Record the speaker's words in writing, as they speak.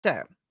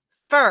So,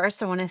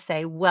 first, I want to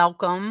say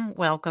welcome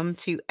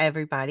to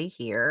everybody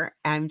here.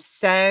 I'm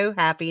so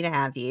happy to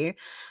have you.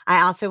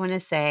 I also want to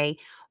say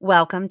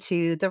welcome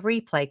to the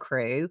replay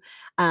crew.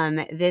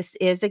 This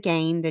is a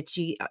game that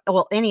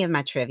well, any of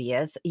my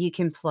trivias you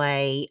can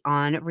play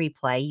on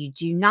replay. You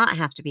do not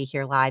have to be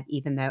here live,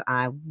 even though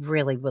I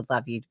really would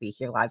love you to be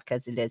here live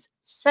because it is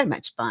so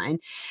much fun,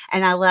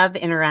 and I love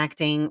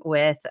interacting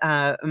with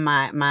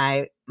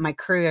my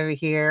crew over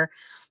here,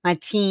 my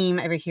team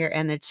over here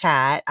in the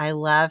chat. I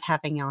love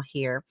having y'all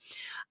here.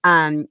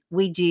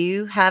 We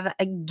do have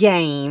a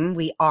game.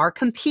 We are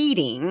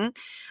competing.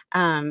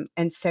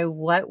 And so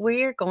what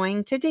we're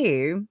going to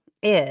do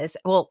is,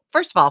 well,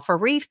 first of all, for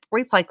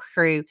replay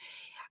crew,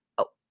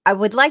 oh, I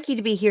would like you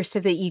to be here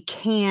so that you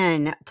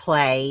can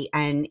play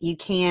and you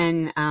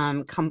can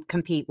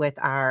compete with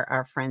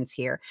our friends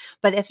here.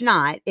 But if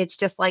not, it's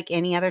just like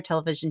any other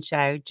television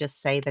show.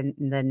 Just say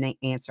the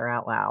answer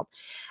out loud.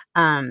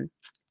 Um,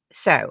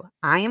 so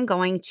I am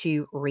going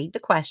to read the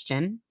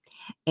question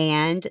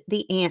and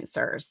the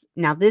answers.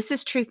 Now, this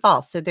is true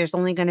false. So there's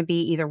only going to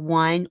be either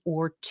one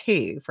or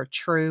two for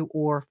true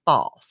or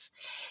false.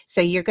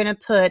 So you're going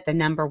to put the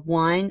number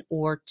one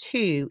or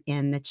two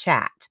in the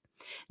chat.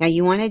 Now,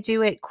 you want to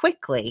do it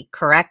quickly,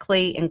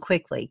 correctly, and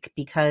quickly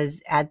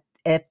because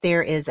if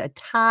there is a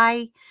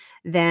tie,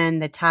 then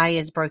the tie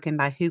is broken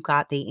by who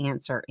got the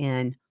answer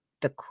in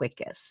the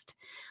quickest.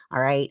 All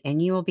right.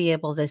 And you will be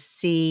able to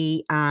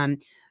see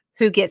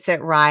who gets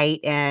it right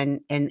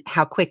and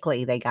how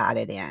quickly they got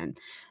it in.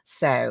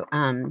 So,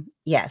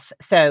 yes.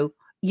 So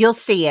you'll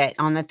see it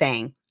on the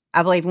thing.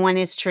 I believe one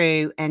is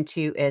true and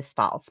two is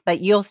false, but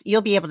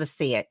you'll be able to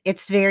see it.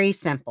 It's very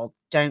simple.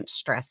 Don't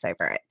stress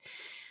over it.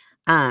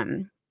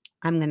 I'm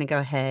going to go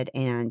ahead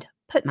and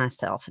put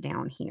myself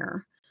down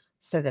here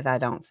so that I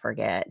don't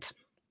forget.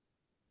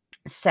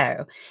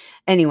 So,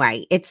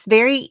 anyway, it's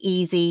very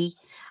easy.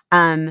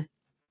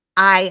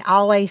 I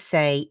always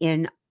say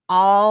in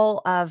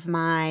all of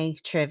my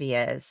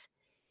trivias,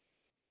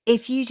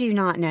 if you do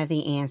not know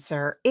the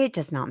answer, it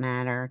does not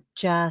matter.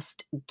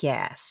 Just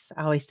guess.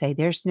 I always say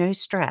there's no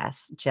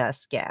stress,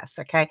 just guess.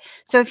 Okay.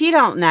 So if you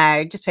don't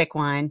know, just pick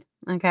one.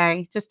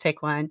 Okay. Just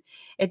pick one.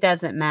 It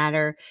doesn't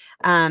matter.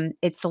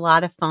 It's a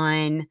lot of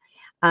fun.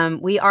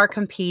 We are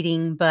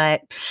competing,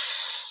 but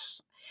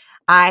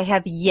I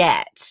have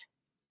yet,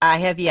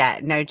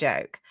 no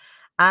joke.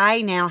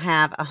 I now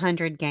have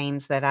 100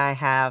 games that I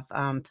have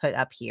put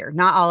up here.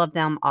 Not all of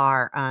them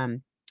are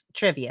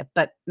trivia,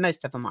 but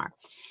most of them are.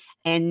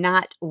 And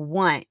not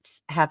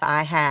once have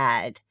I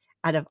had,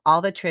 out of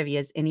all the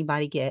trivias,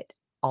 anybody get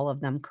all of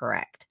them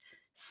correct.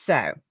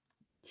 So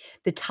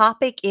the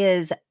topic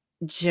is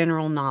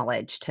general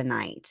knowledge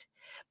tonight,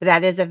 but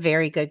that is a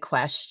very good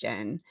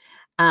question.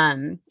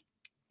 Um,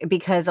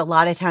 because a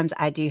lot of times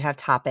I do have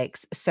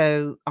topics.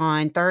 So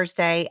on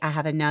Thursday, I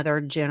have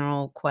another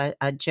general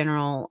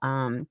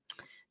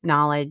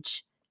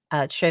knowledge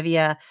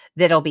trivia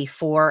that'll be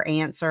 4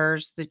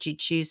 answers that you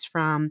choose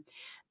from.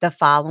 The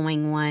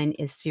following one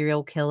is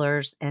serial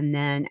killers, and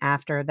then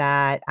after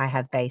that, I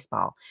have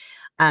baseball.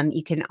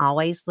 You can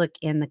always look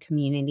in the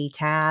community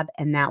tab,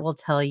 and that will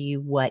tell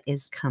you what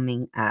is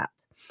coming up.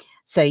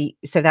 So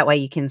that way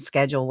you can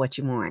schedule what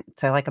you want.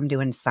 So like I'm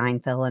doing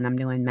Seinfeld and I'm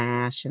doing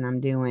MASH and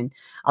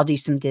I'll do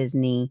some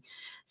Disney.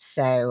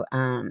 So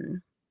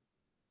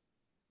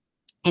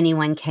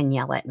anyone can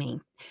yell at me.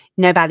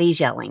 Nobody's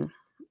yelling.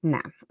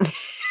 No.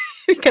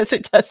 Because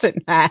it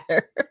doesn't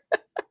matter.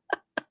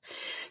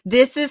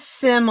 This is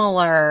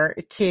similar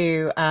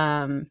to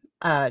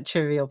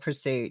Trivial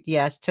Pursuit.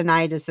 Yes,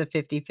 tonight is a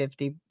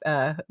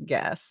 50-50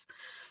 guess.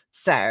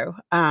 So,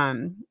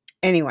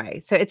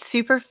 anyway, so it's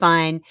super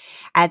fun.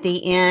 At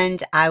the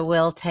end, I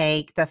will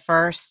take the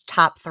first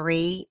top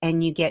 3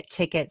 and you get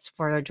tickets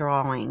for the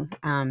drawing.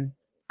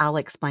 I'll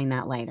explain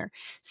that later.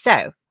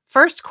 So,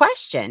 first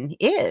question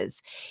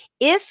is,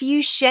 if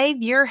you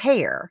shave your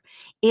hair,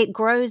 it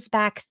grows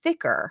back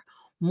thicker,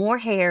 more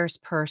hairs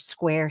per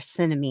square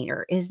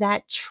centimeter. Is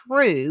that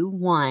true,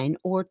 1,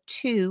 or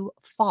 2,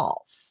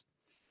 false?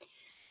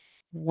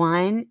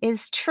 1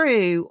 is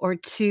true or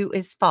 2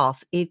 is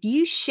false. If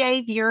you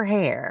shave your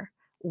hair,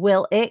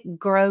 will it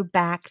grow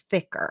back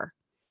thicker?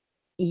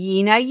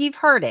 You know, you've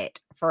heard it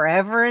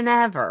forever and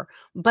ever,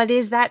 but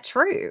is that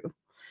true?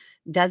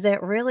 Does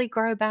it really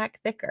grow back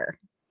thicker?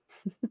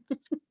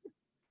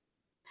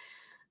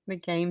 The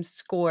game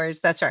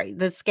scores, that's right.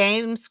 This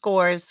game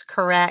scores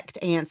correct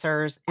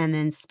answers and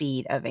then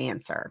speed of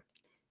answer.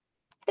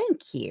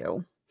 Thank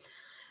you.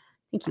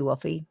 Thank you,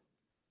 Wolfie.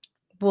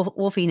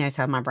 Wolfie knows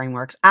how my brain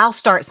works. I'll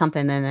start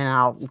something and then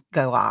I'll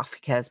go off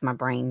because my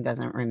brain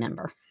doesn't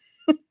remember.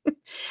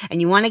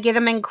 And you want to get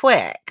them in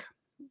quick.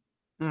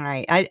 All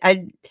right.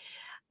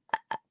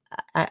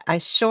 I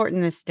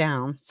shorten this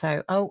down.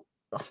 So,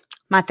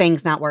 my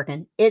thing's not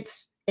working.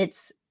 It's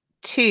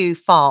 2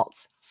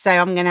 false. So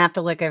I'm going to have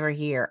to look over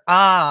here.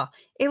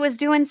 It was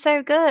doing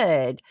so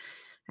good.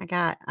 I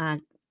got,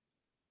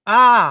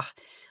 all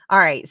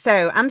right.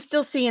 So I'm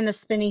still seeing the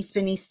spinny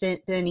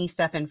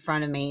stuff in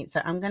front of me.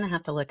 So I'm going to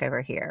have to look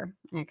over here.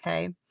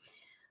 Okay.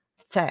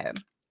 So,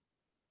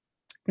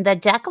 the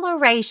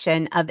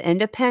Declaration of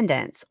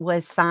Independence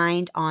was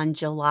signed on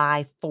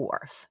July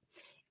 4th.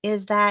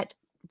 Is that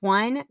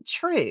one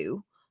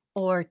true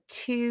or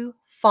two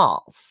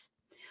false?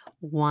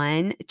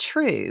 One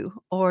true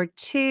or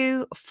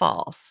two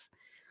false?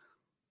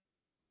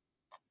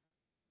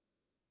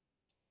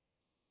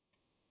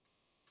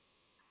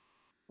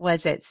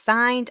 Was it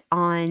signed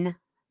on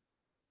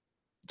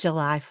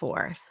July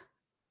 4th?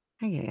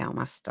 I get all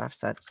my stuff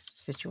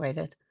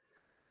situated.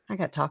 I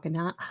got talking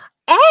now.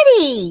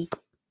 Eddie!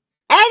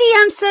 Eddie,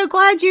 I'm so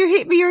glad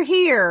you're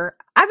here.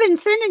 I've been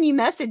sending you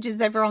messages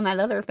over on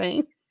that other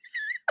thing.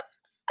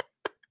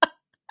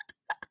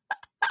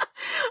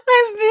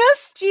 I've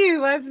missed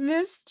you. I've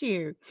missed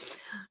you.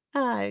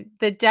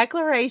 The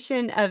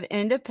Declaration of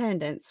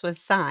Independence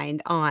was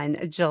signed on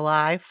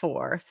July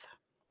 4th.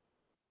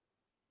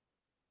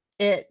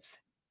 It's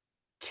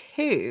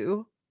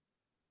two,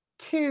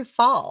 two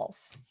false.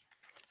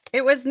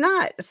 It was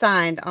not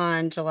signed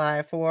on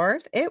July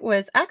 4th. It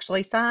was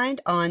actually signed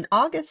on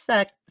August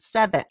 2nd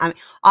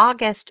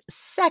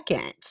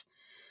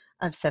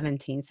of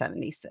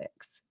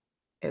 1776.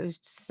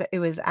 It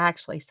was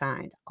actually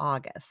signed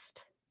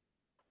August.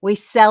 We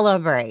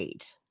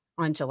celebrate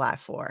on July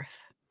 4th.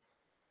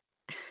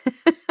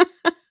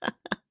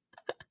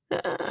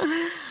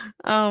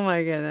 Oh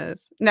my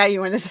goodness. Now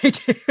you want to say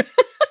two.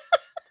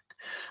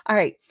 All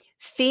right.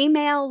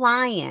 Female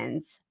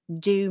lions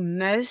do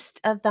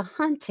most of the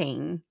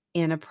hunting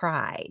in a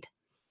pride.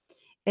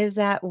 Is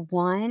that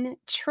one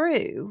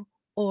true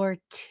or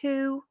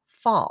two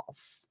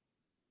false?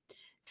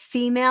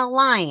 Female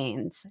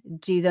lions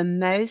do the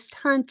most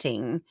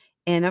hunting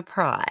in a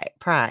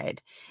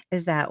pride.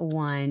 Is that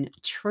one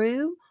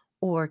true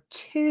or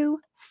two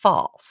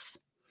false?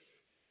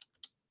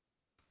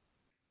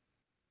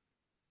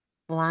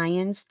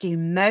 Lions do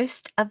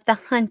most of the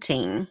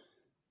hunting.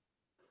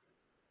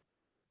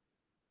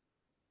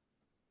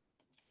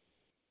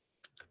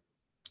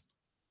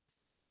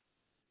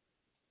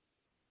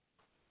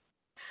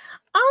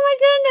 Oh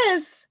my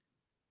goodness.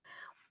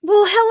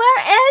 Well,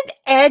 hello,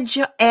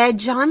 Ed. Ed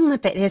John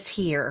Lippett is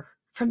here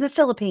from the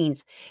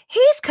Philippines.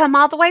 He's come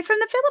all the way from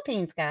the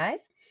Philippines,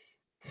 guys.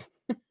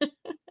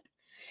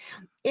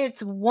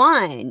 It's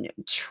one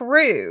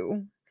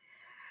true.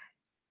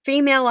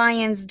 Female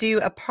lions do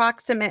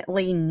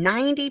approximately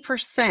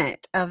 90%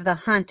 of the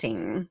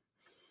hunting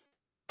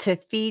to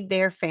feed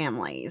their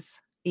families.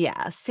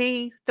 Yeah,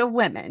 see, the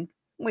women,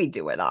 we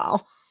do it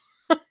all.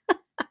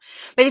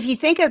 But if you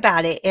think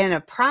about it, in a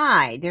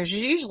pride, there's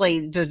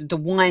usually the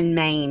one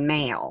main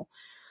male.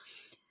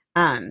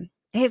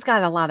 He's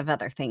got a lot of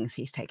other things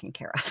he's taking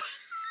care of.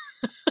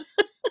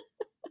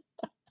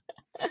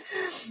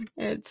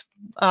 It's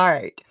all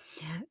right.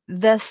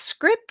 The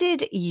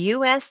scripted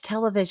US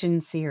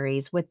television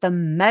series with the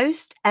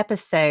most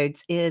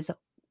episodes is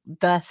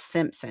The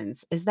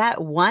Simpsons. Is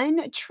that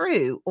one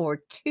true or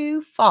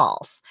two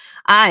false?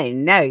 I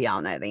know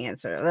y'all know the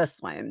answer to this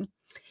one.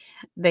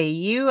 The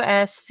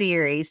US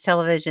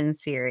television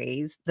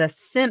series, The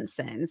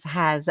Simpsons,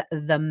 has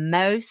the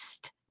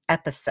most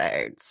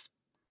episodes.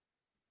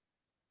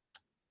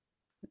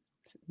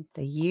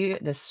 The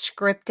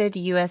scripted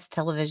US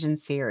television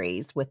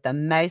series with the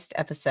most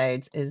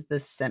episodes is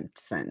The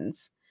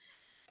Simpsons.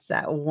 Is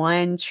that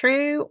one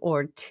true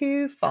or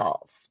two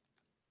false?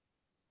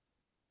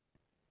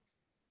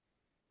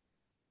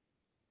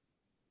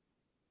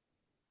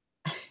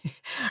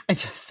 I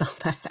just saw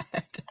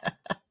that.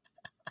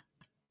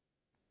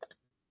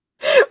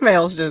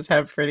 Males just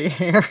have pretty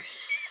hair.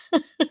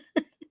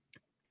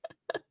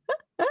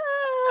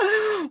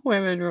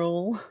 Women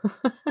rule.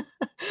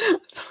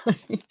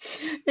 Sorry.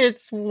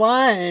 It's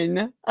one.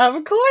 Of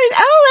course.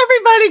 Oh,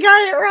 everybody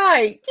got it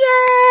right.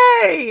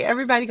 Yay!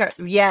 Everybody got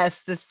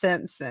yes, The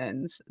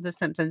Simpsons. The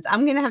Simpsons.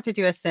 I'm gonna have to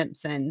do a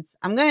Simpsons.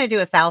 I'm gonna do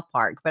a South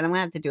Park, but I'm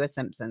gonna have to do a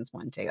Simpsons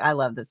one too. I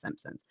love The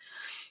Simpsons.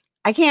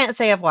 I can't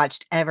say I've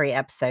watched every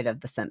episode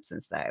of The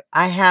Simpsons though.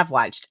 I have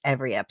watched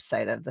every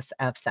episode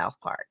of South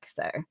Park.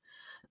 So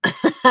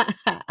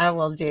I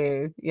will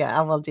do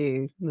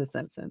The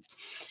Simpsons.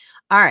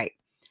 All right.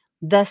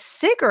 The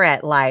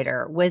cigarette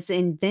lighter was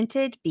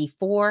invented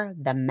before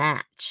the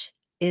match.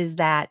 Is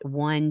that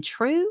one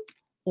true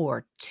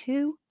or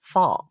two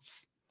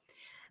false?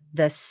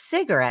 The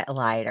cigarette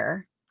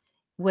lighter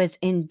was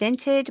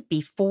invented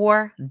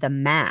before the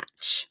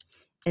match.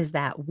 Is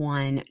that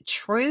one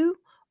true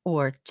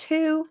or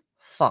two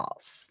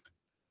false?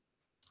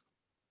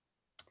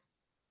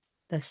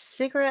 The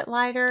cigarette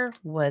lighter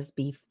was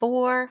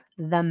before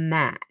the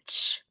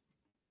match.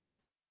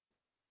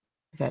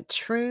 Is that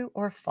true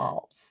or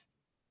false?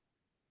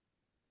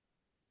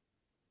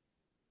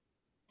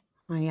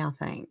 What do y'all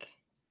think?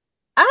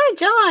 Hi,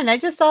 John. I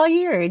just saw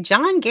you.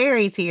 John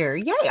Gary's here.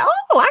 Yay.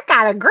 Oh, I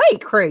got a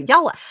great crew.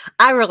 Y'all,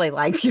 I really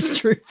like these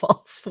true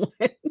false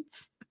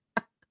ones.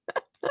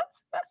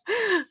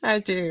 I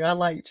do. I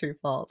like true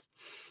false.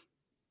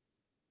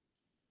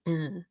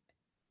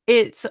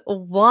 It's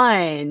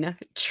one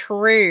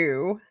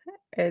true.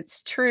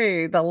 It's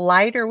true. The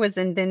lighter was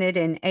invented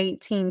in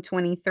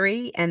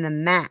 1823, and the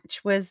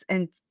match was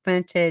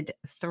invented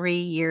 3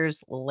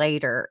 years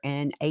later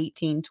in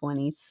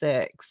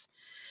 1826.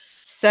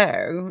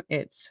 So,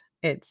 it's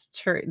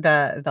true.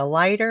 The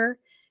lighter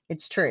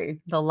it's true.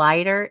 The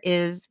lighter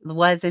is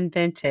was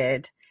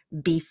invented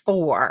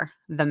before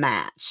the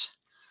match.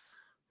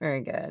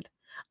 Very good.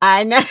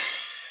 I know.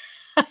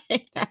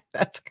 I know,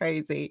 that's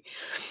crazy.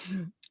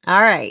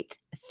 Alright.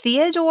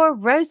 Theodore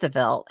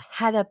Roosevelt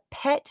had a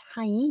pet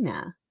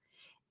hyena.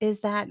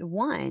 Is that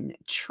 1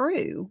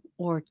 true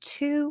or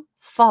 2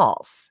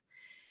 false?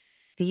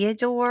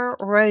 Theodore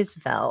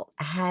Roosevelt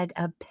had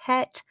a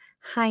pet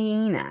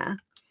hyena.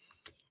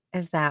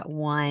 Is that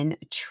 1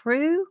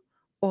 true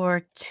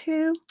or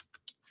 2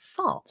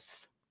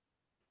 false?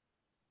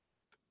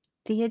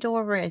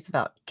 Theodore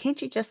Roosevelt.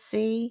 Can't you just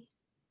see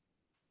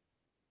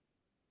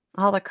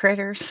all the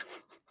critters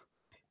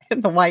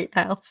in the White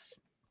House?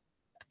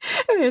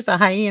 There's a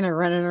hyena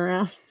running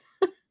around.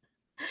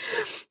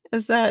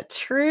 Is that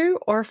true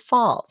or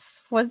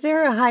false? Was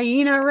there a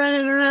hyena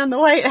running around the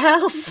White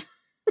House?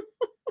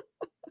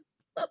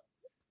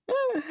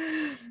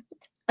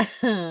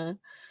 Oh,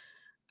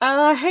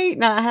 I hate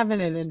not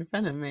having it in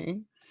front of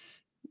me.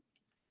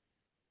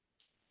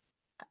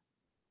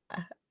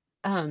 Uh,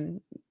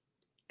 um,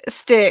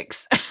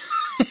 Sticks.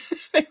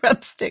 They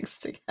rub sticks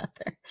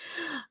together.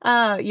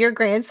 Your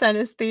grandson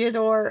is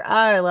Theodore? Oh,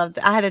 I love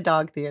that. I had a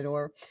dog,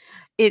 Theodore.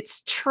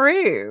 It's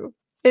true.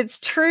 It's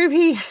true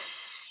he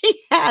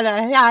had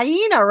a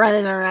hyena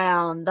running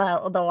around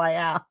the White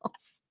House.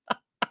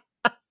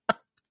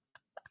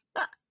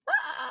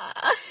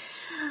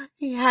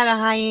 He had a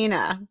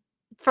hyena.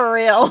 For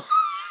real.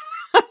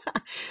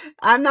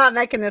 I'm not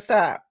making this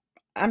up.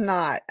 I'm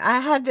not. I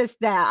had this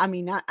down. I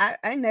mean,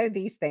 I know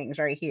these things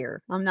right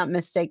here. I'm not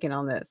mistaken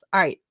on this. All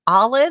right.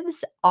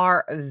 Olives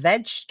are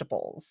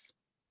vegetables.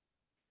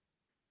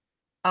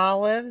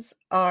 Olives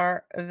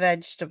are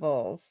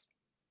vegetables.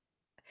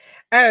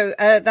 Oh,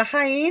 the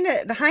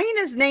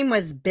hyena's name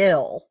was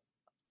Bill.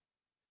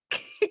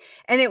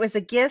 And it was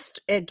a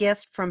gift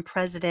from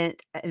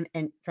President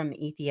and from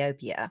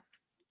Ethiopia.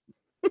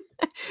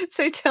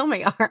 So tell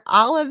me, are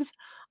olives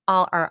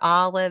are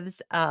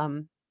olives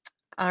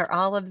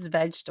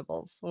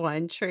vegetables?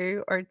 1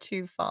 true or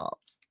 2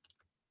 false?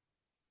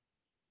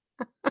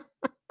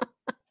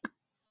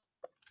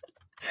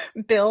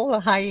 Bill the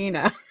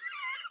hyena.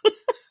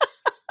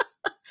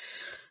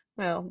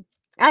 Well,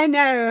 I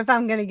know if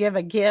I'm gonna give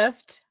a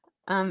gift,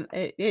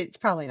 it's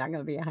probably not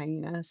gonna be a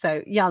hyena,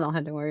 so y'all don't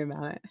have to worry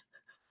about it.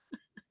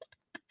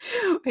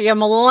 Yeah,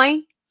 Malloy,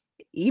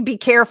 you be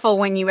careful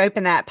when you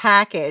open that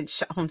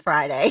package on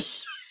Friday.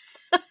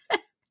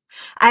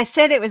 I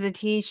said it was a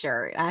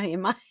T-shirt. It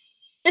might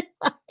it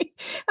might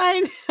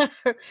I know.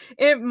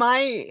 It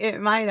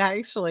might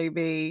actually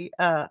be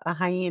a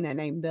hyena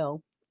named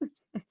Bill.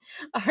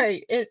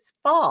 Alright, it's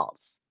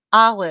false.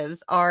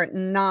 Olives are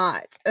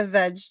not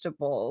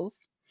vegetables.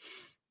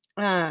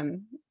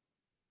 Um,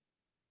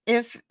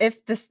 if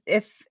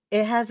it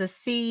has a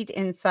seed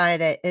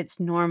inside it, it's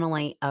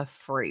normally a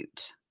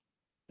fruit.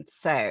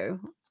 So,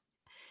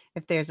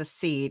 if there's a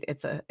seed,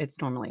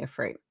 it's normally a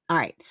fruit.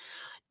 Alright.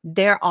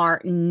 There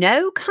are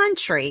no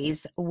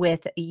countries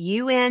with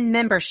UN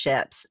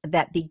memberships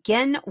that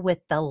begin with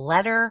the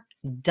letter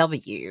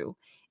W.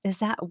 Is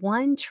that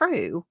 1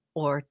 true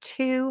or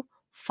 2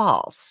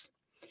 false?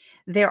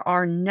 There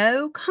are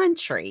no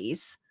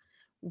countries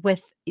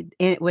with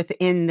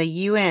within the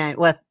UN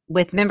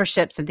with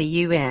memberships of the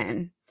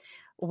UN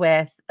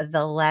with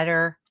the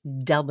letter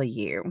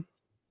W.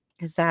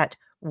 Is that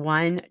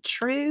 1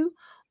 true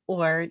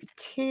or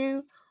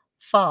 2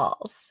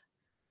 false?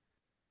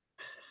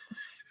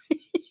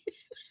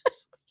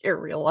 Your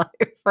real life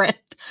friend.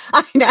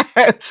 I know.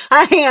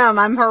 I am.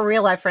 I'm her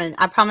real life friend.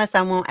 I promise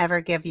I won't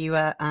ever give you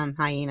a,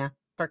 hyena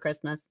for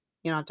Christmas.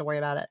 You don't have to worry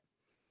about it.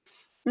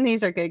 And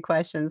these are good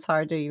questions,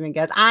 hard to even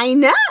guess. I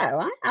know.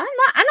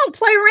 I don't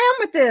play around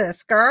with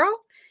this, girl.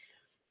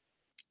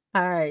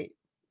 Alright.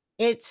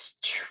 It's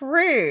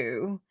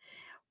true.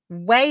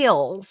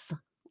 Wales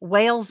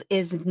Wales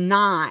is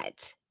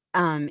not,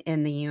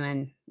 in the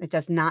UN. It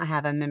does not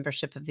have a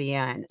membership of the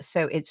UN.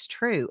 So it's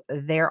true.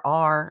 There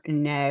are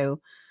no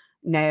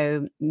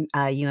UN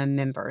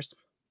members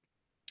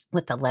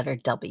with the letter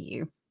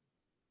W.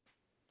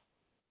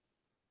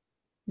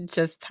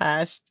 Just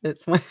passed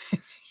this one.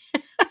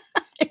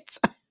 It's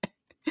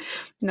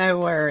no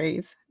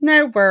worries.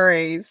 No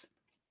worries.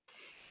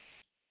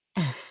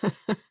 All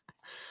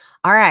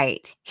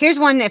right. Here's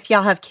one if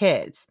y'all have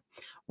kids.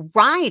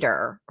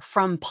 Ryder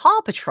from Paw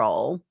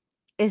Patrol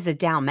is a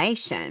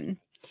Dalmatian.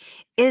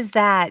 Is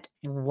that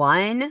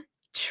 1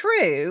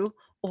 true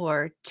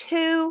or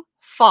 2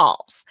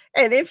 false?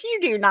 And if you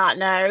do not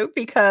know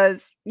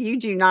because you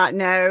do not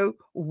know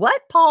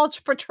what Paw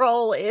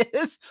Patrol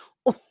is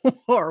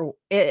or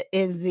it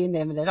is the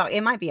name of the dog,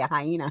 it might be a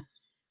hyena.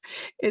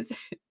 Is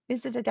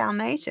is it a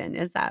Dalmatian?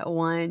 Is that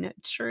 1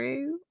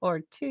 true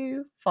or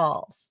 2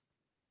 false?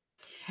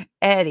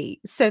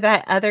 Eddie, so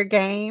that other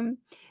game,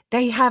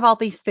 they have all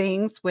these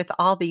things with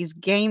all these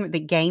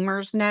the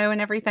gamers know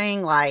and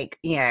everything, like,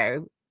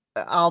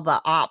 all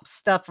the ops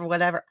stuff or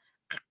whatever.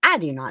 I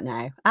do not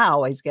know. I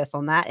always guess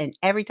on that, and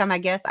every time I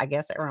guess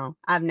it wrong.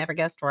 I've never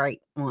guessed right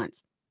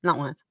once. Not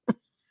once.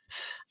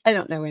 I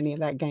don't know any of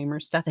that gamer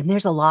stuff, and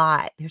there's a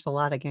lot. There's a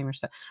lot of gamer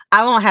stuff.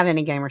 I won't have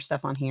any gamer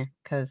stuff on here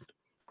because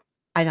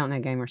I don't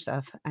know gamer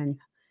stuff, and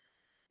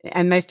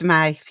most of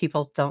my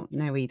people don't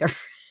know either.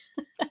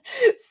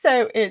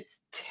 So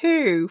it's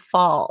 2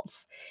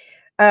 false.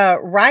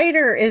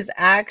 Writer is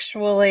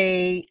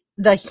actually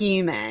the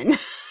human.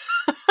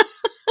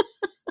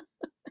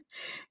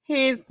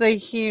 He's the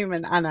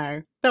human. I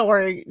know. Don't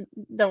worry.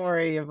 Don't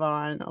worry,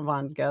 Yvonne.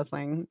 Yvonne's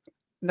guessing.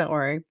 Don't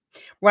worry.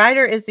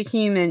 Ryder is the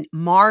human.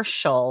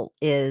 Marshall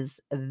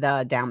is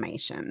the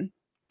Dalmatian.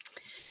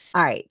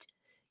 All right.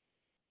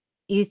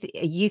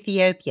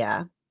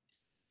 Ethiopia.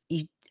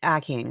 I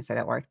can't even say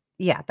that word.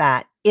 Yeah,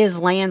 that is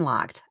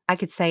landlocked. I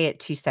could say it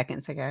 2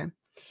 seconds ago.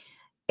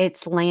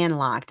 It's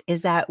landlocked.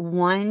 Is that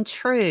 1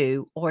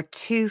 true or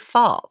 2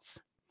 false?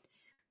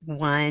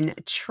 1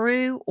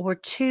 true or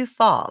 2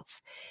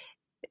 false?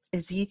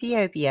 Is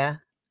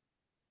Ethiopia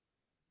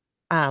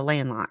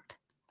landlocked?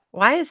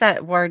 Why is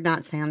that word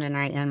not sounding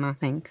right in my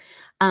thing?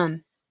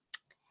 Um,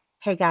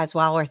 hey guys,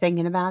 while we're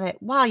thinking about it,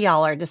 while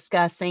y'all are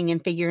discussing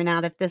and figuring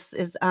out if this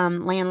is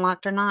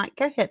landlocked or not,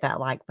 go hit that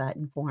like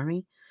button for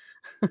me.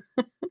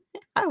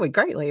 I would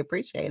greatly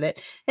appreciate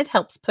it. It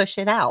helps push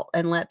it out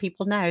and let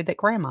people know that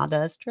grandma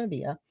does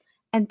trivia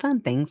and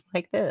fun things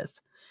like this.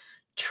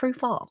 True,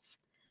 false.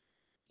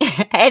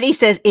 Eddie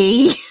says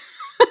E.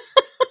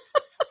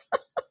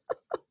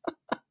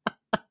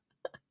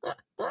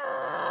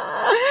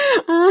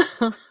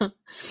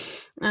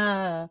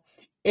 Uh,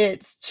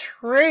 it's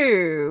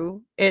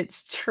true.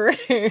 It's true.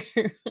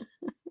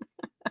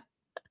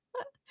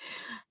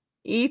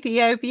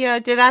 Ethiopia.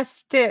 Did I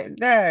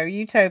no,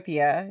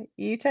 Utopia.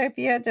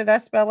 Utopia. Did I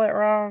spell it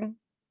wrong?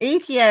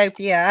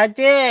 Ethiopia. I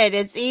did.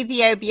 It's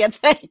Ethiopia.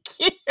 Thank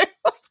you.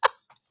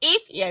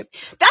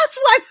 Ethiopia. That's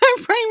why my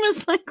brain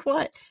was like,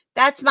 what?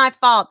 That's my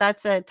fault.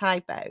 That's a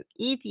typo.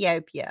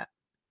 Ethiopia.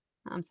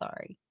 I'm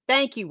sorry.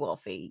 Thank you,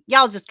 Wolfie.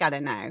 Y'all just got to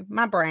know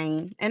my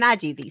brain, and I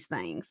do these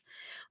things.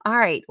 All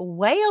right.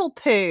 Whale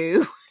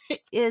poo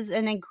is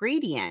an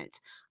ingredient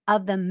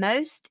of the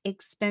most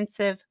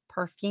expensive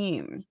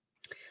perfume.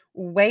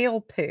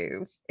 Whale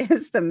poo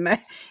is an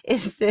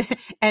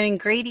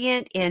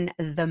ingredient in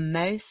the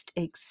most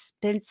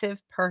expensive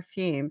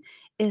perfume.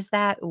 Is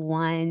that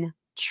 1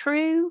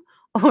 true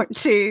or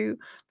 2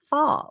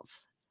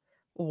 false?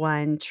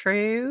 1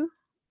 true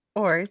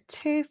or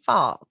 2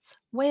 false?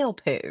 Whale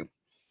poo.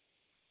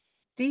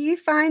 Do you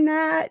find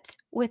that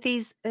with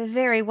these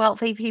very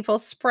wealthy people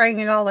spraying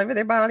it all over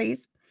their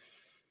bodies?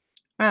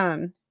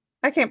 Um,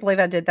 I can't believe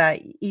I did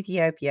that.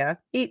 Ethiopia.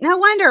 No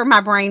wonder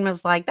my brain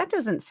was like, that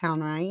doesn't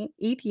sound right.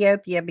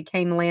 Ethiopia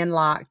became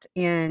landlocked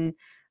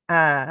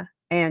uh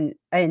in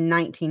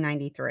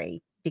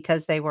 1993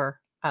 because they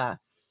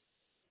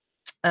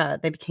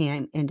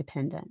became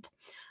independent.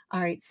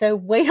 All right, so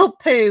whale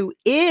poo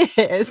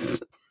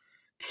is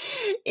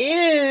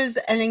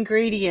an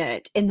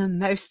ingredient in the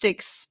most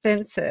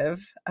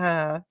expensive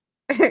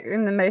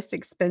in the most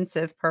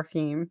expensive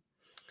perfume.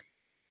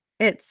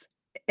 It's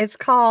it's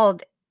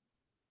called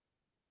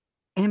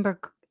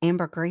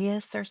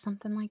ambergris or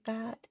something like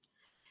that.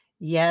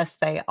 Yes,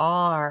 they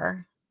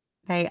are.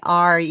 They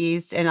are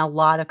used in a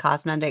lot of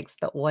cosmetics,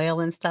 the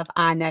oil and stuff.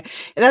 I know.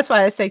 That's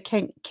why I said,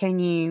 can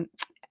you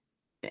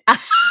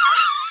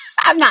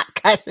I'm not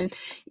cussing.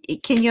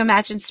 Can you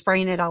imagine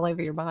spraying it all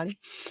over your body?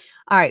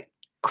 All right.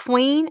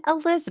 Queen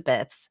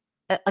Elizabeth's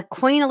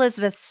Queen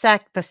Elizabeth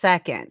the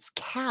Second's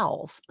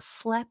cows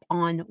slept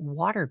on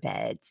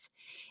waterbeds.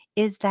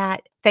 Is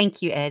that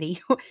thank you,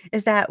 Eddie.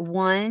 Is that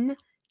 1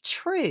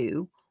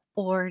 true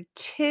or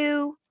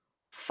 2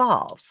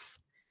 false?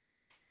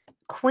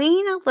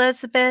 Queen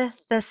Elizabeth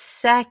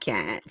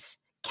II's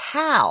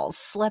cows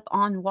slept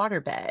on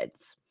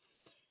waterbeds.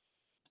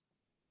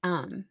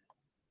 Um,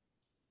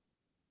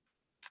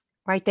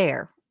 right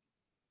there.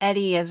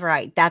 Eddie is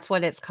right. That's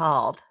what it's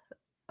called.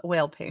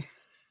 Whale poo.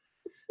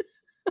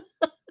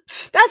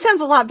 That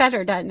sounds a lot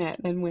better, doesn't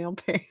it, than whale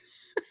poo?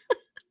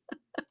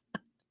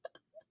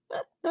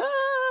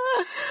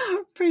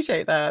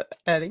 Appreciate that,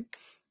 Eddie.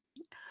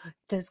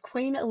 Does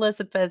Queen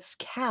Elizabeth's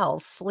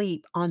cows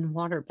sleep on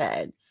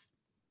waterbeds?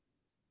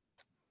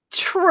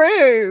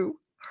 True.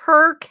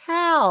 Her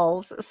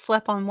cows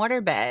slept on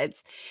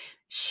waterbeds.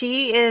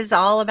 She is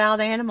all about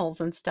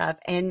animals and stuff,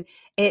 and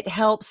it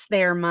helps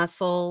their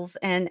muscles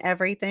and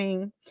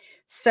everything.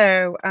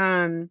 So,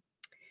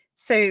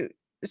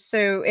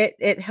 so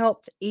it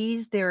helped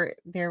ease the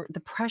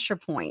pressure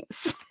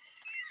points.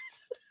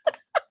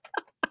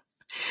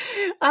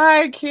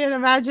 I can't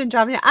imagine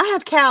driving. I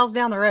have cows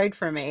down the road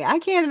from me. I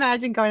can't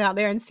imagine going out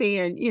there and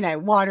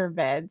seeing, water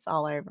beds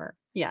all over.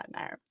 Yeah,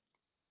 no.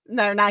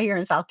 No, not here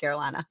in South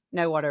Carolina.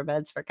 No water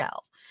beds for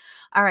cows.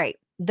 All right.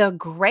 The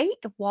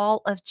Great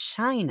Wall of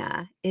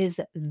China is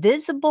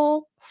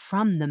visible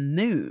from the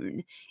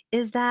moon.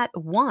 Is that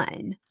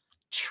 1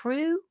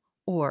 true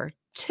or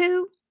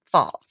two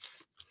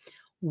false?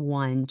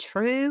 One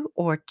true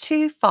or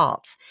two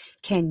false?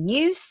 Can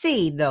you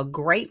see the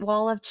Great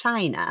Wall of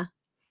China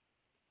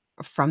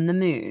from the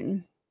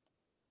moon?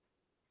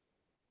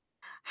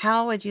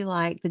 How would you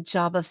like the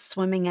job of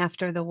swimming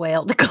after the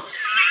whale to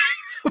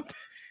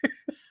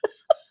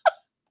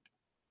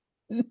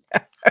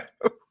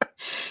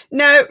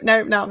No,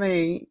 no, not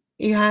me.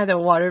 You had a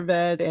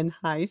waterbed in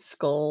high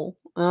school.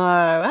 Oh,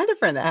 I had a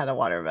friend that had a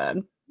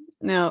waterbed.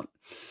 No,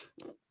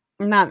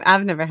 not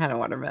I've never had a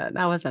waterbed.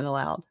 I wasn't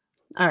allowed.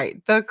 All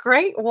right, the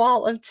Great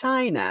Wall of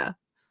China.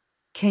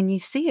 Can you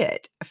see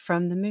it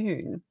from the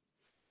moon?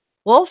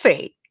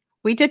 Wolfie,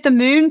 we did the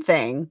moon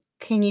thing.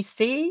 Can you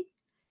see?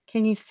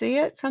 Can you see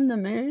it from the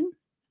moon?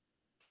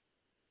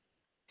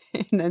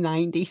 In the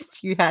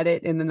 90s. You had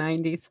it in the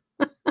 90s.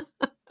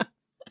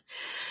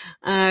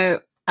 Oh,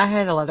 I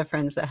had a lot of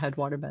friends that had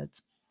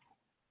waterbeds.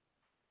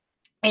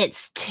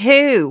 It's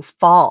too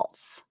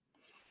false.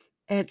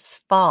 It's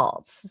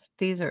false.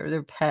 These are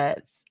their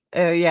pets.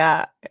 Oh,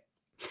 yeah.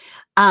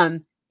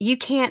 You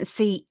can't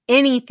see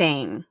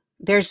anything.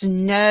 There's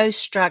no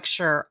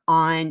structure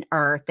on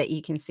Earth that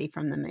you can see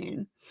from the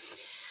moon.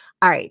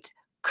 All right.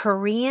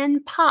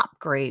 Korean pop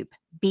group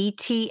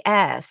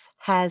BTS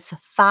has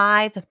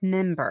 5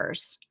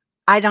 members.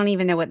 I don't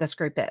even know what this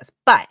group is,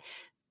 but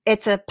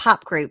it's a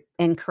pop group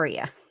in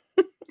Korea.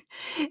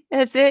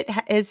 Is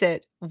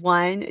it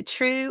 1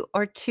 true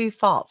or 2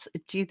 false?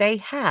 Do they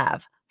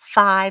have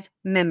 5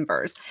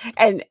 members?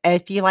 And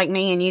if you like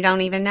me and you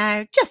don't even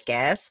know, just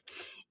guess.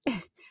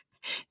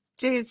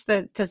 Does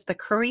the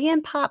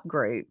Korean pop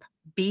group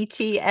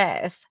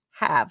BTS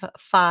have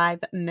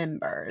 5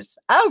 members?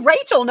 Oh,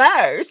 Rachel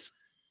knows.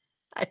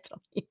 I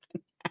don't e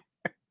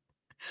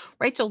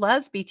Rachel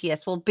loves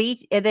BTS. Well,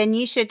 then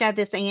you should know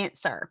this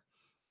answer.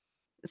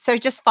 So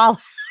just follow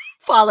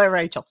follow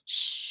Rachel.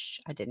 Shh,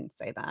 I didn't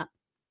say that.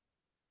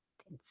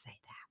 Didn't say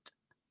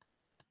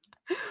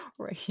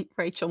that.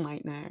 Rachel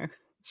might know.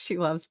 She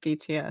loves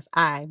BTS.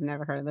 I've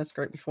never heard of this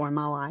group before in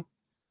my life.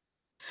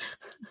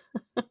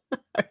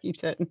 Oh, you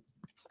didn't.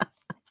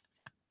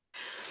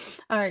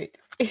 All right.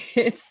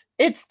 It's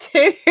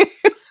 2.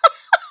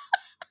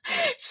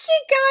 She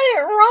got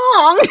it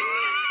wrong.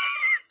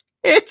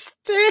 It's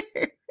 2.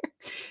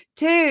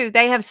 2.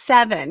 They have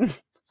 7.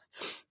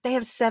 They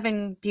have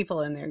 7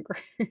 people in their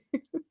group.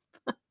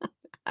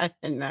 I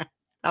didn't know.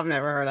 I've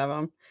never heard of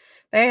them.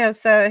 They have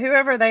so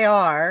whoever they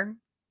are.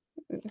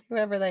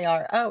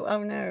 Oh,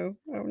 oh no.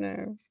 Oh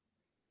no.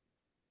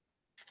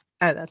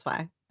 Oh, that's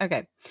why.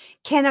 Okay.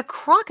 Can a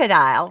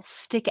crocodile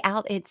stick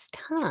out its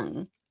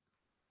tongue?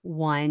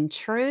 1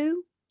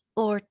 true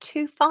or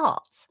 2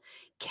 false?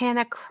 Can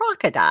a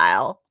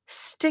crocodile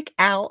stick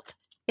out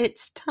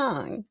its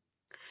tongue?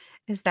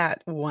 Is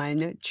that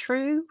 1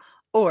 true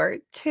or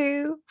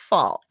 2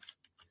 false?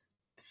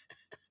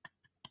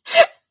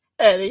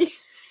 Eddie.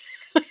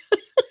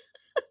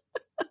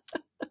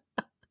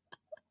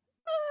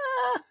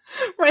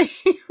 Right.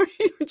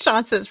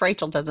 Sean says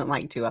Rachel doesn't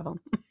like 2 of them.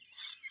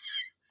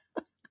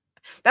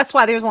 That's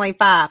why there's only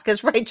 5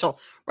 because Rachel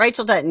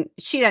doesn't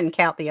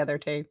count the other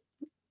 2.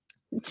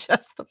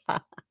 Just the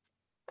 5.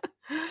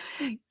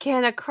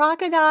 Can a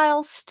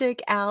crocodile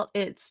stick out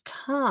its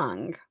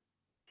tongue?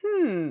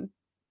 Hmm.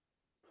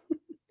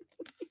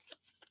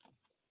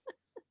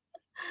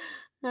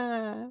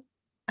 Uh,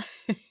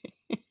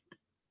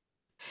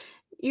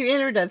 you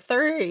entered a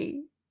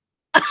 3.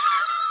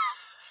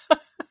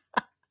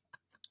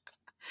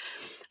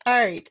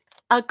 Alright.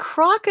 A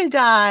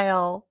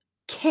crocodile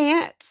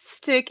can't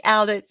stick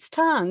out its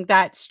tongue.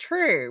 That's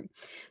true.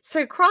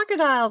 So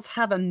crocodiles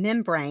have a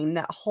membrane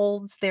that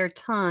holds their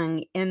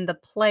tongue in the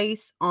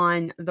place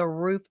on the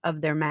roof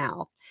of their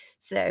mouth.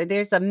 So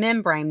there's a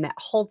membrane that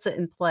holds it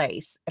in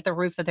place at the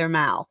roof of their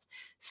mouth.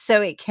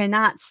 So it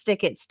cannot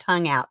stick its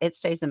tongue out. It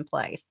stays in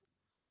place,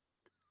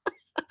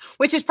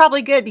 which is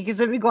probably good because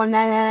it'll be going,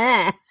 nah,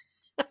 nah,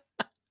 nah.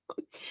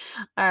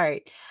 All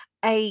right.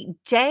 A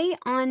day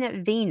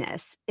on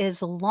Venus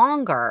is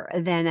longer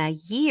than a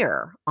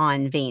year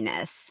on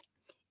Venus.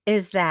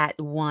 Is that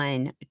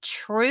 1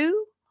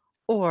 true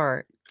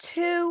or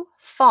 2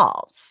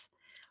 false?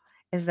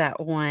 Is that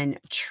 1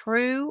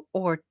 true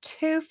or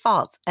 2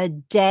 false? A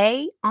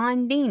day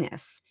on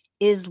Venus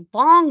is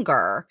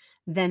longer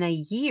than a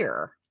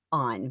year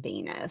on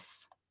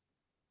Venus.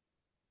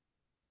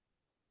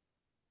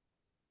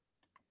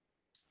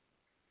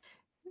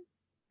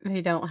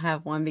 They don't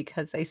have one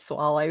because they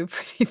swallow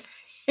pretty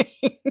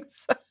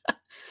things.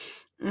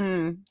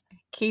 Mm,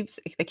 keeps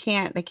they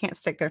can't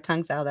stick their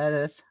tongues out at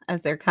us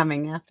as they're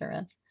coming after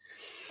us.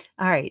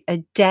 All right, a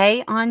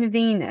day on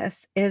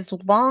Venus is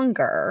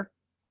longer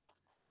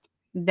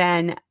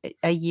than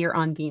a year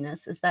on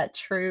Venus. Is that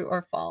true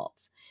or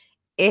false?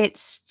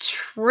 It's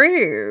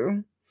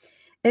true.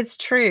 It's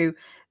true.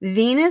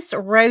 Venus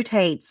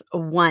rotates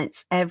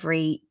once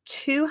every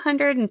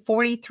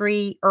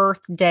 243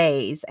 Earth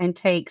days and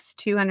takes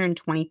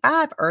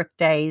 225 Earth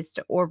days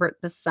to orbit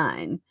the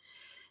sun.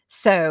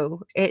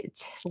 So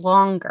it's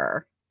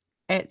longer.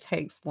 It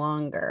takes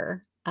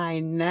longer. I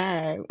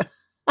know.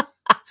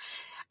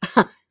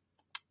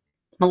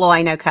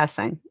 Malloy, no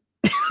cussing.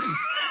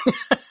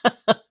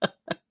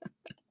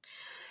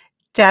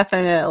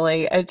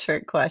 Definitely a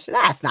trick question.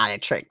 That's not a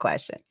trick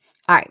question.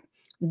 All right.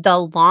 The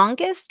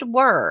longest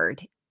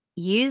word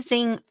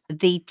using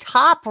the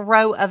top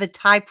row of a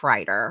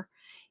typewriter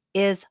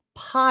is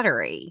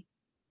pottery.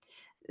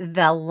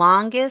 The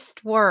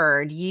longest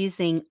word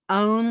using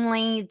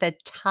only the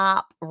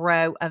top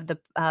row of the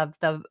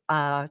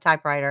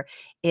typewriter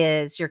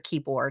is your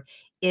keyboard,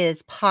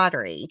 is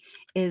pottery.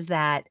 Is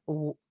that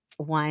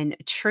 1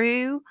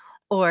 true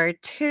or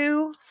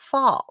 2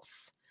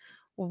 false?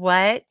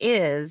 What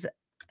is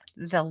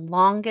the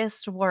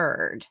longest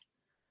word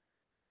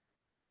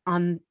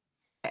on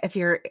if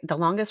you're the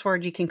longest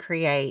word you can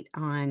create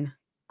on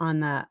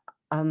the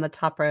on the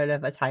top row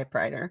of a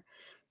typewriter?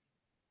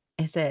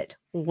 Is it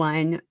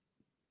 1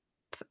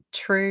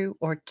 true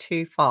or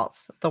 2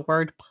 false? The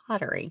word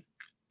pottery.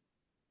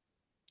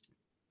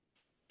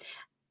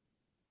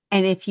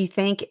 And if you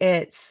think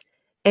it's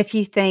 2,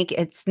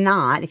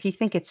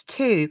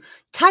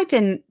 type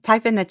in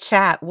the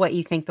chat what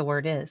you think the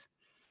word is.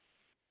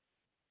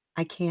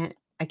 I can't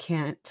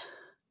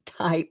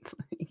type.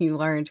 You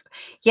learned.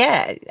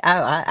 Yeah,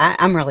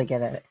 I'm really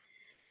good at it.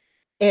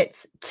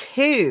 It's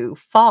 2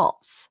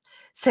 false.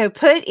 So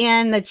put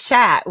in the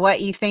chat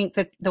what you think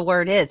that the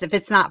word is. If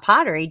it's not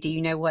pottery, do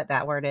you know what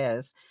that word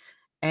is?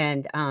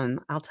 And,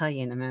 I'll tell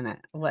you in a minute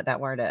what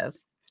that word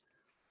is.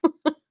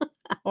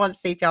 I wanna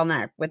see if y'all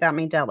know without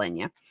me telling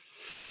you.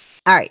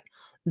 Alright.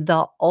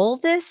 The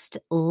oldest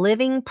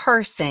living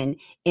person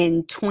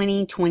in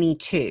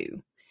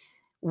 2022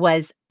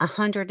 was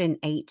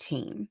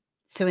 118.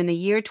 So in the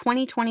year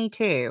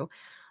 2022,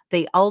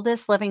 the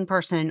oldest living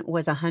person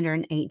was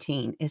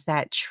 118. Is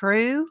that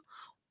true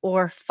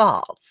or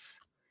false?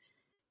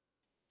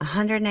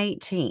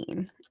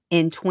 118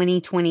 in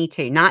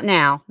 2022. Not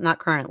now, not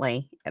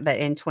currently, but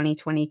in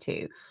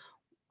 2022.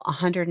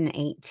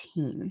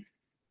 118.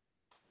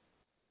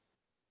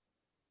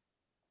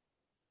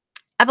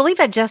 I believe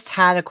I just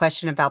had a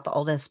question about the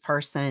oldest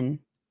person.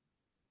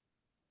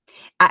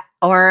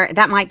 Or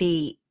that might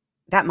be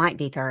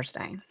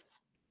Thursday,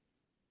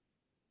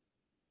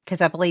 because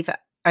I believe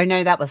oh,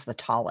 no, that was the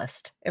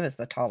tallest. It was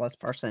the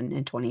tallest person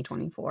in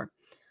 2024.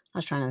 I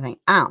was trying to think.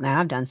 I don't know.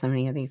 I've done so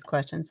many of these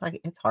questions. Like,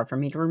 it's hard for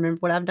me to remember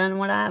what I've done and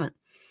what I haven't.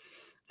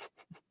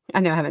 I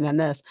know I haven't done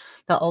this.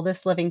 The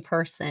oldest living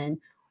person,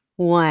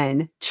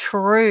 1,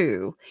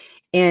 true.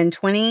 In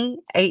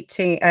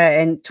 2018,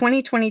 in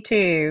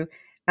 2022,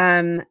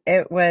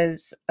 it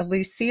was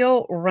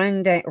Lucille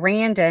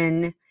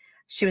Randon.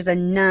 She was a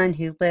nun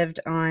who lived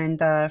on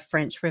the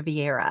French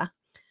Riviera.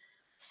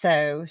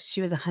 So she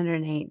was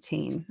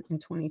 118 in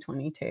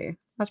 2022.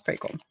 That's pretty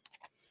cool.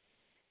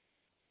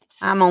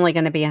 I'm only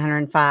going to be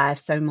 105,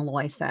 so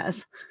Malloy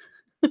says.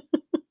 All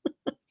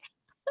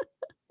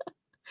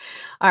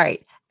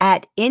right.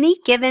 At any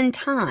given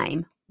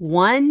time,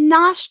 one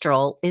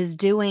nostril is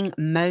doing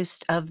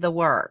most of the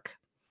work.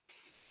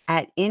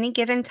 At any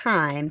given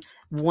time,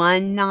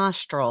 one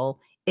nostril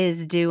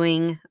is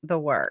doing the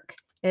work,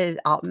 is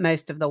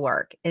most of the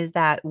work. Is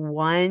that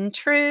 1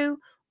 true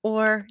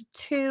or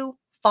 2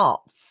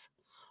 false?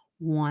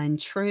 1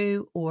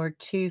 true or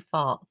 2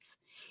 false?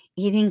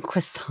 Eating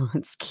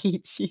croissants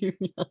keeps you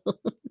young.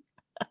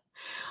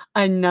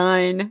 A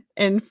nun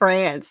in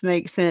France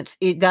makes sense.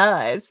 It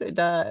does. It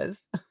does.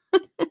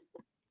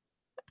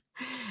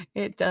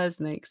 It does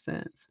make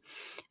sense.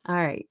 All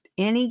right.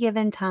 Any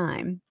given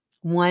time,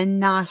 one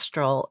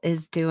nostril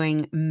is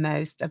doing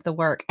most of the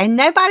work. And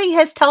nobody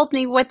has told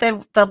me what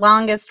the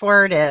longest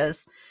word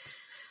is.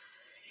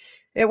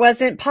 It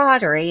wasn't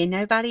pottery, and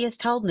nobody has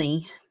told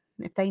me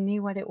if they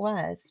knew what it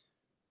was.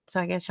 So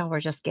I guess y'all were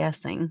just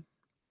guessing.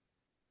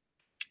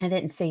 I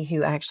didn't see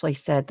who actually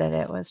said that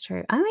it was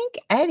true. I think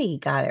Eddie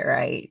got it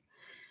right.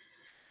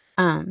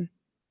 Um,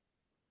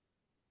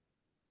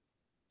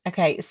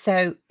 okay,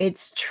 so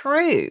it's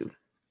true.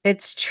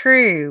 It's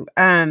true.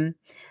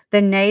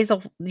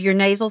 Your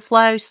nasal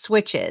flow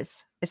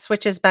switches. It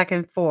switches back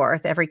and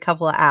forth every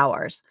couple of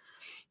hours.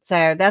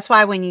 So that's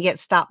why when you get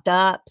stopped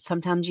up,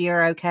 sometimes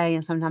you're okay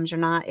and sometimes you're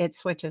not. It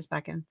switches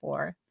back and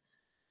forth.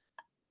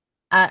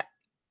 Uh,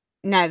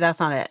 no,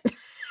 that's not it.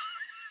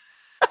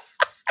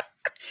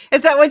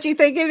 Is that what you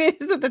think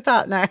it is at the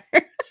top? No.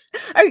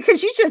 Oh,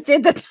 because you just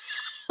did the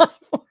top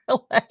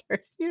 4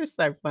 letters. You're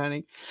so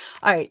funny.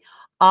 All right.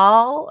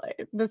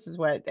 This is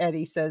what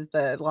Eddie says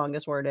the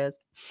longest word is.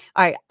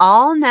 All right.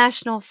 All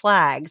national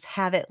flags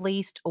have at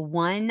least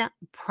one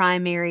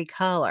primary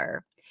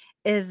color.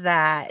 Is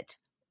that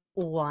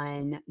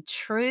 1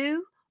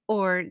 true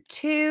or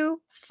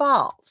 2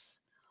 false?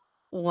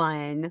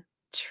 1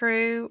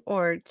 true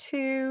or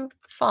 2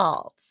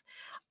 false?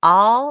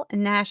 All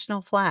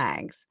national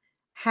flags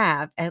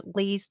have at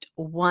least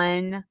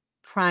one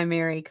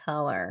primary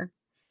color.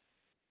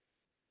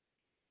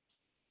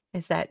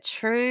 Is that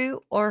true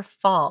or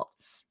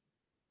false?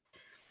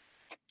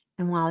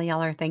 And while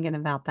y'all are thinking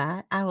about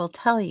that, I will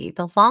tell you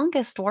the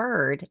longest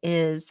word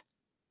is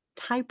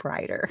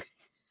typewriter.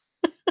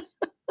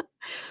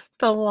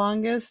 The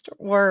longest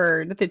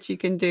word that you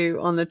can do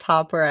on the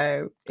top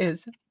row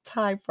is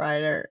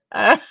typewriter.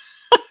 Don't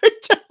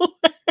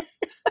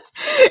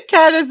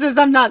Candace says,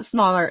 "I'm not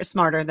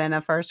smarter than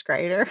a first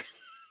grader."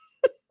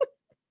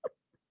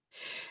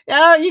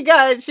 Oh, you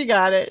got it. She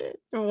got it.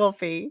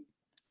 Wolfie.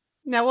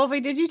 Now, Wolfie,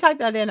 did you type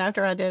that in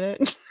after I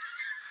did it?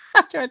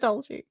 After I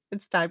told you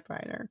it's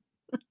typewriter.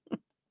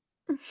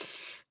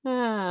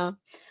 Oh,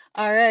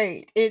 all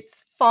right.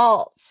 It's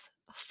false.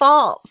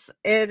 False.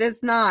 It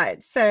is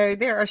not. So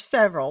there are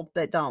several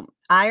that don't.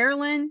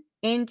 Ireland,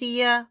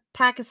 India,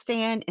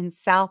 Pakistan, and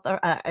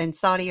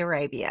Saudi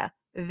Arabia.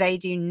 They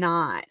do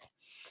not.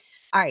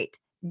 All right.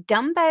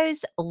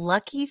 Dumbo's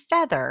lucky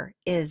feather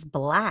is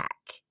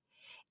black.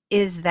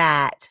 Is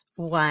that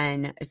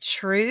one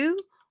true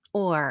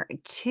or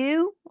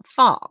two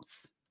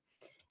false?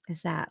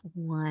 Is that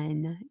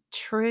one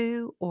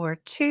true or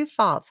two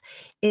false?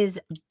 Is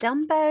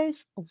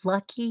Dumbo's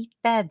lucky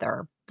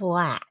feather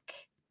black?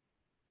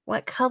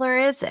 What color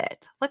is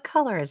it? What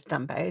color is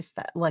Dumbo's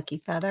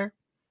lucky feather?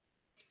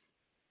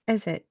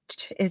 Is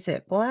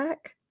it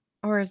black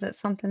or is it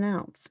something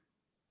else?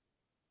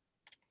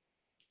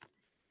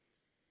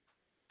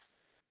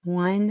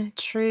 One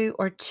true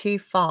or two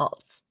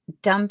false?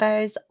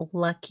 Dumbo's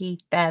lucky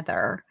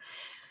feather.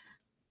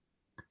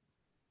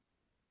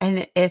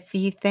 And if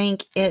you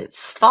think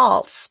it's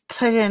false,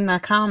 put in the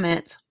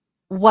comments,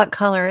 what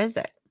color is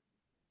it?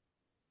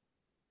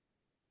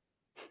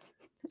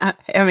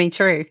 I mean,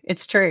 true.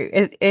 It's true.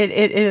 It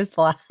is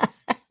black.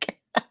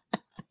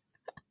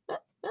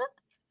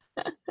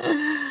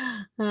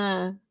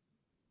 Uh,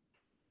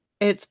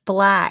 it's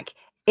black.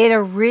 It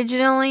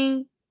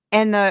originally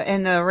in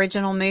the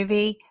original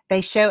movie,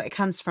 they show it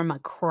comes from a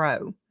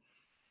crow.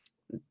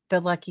 The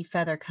lucky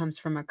feather comes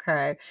from a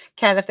crow.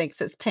 Kata thinks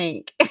it's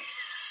pink.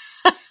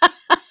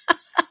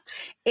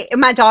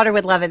 My daughter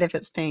would love it if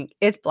it's pink.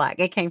 It's black.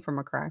 It came from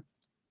a crow.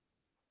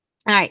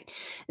 All right.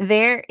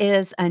 There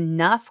is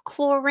enough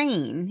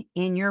chlorine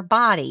in your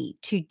body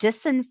to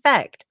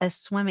disinfect a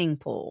swimming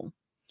pool.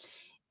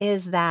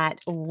 Is that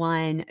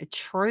one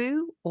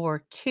true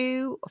or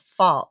two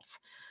false?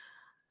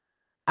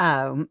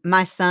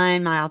 My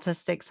son, my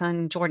autistic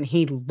son, Jordan,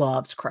 he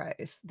loves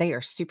crows. They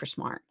are super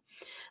smart.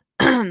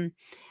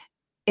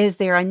 Is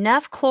there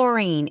enough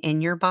chlorine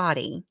in your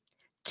body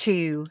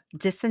to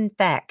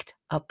disinfect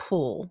a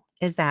pool?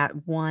 Is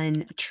that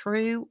one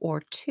true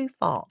or two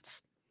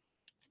false?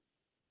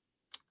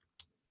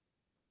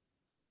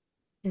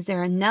 Is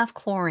there enough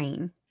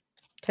chlorine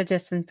to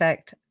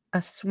disinfect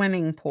a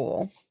swimming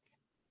pool?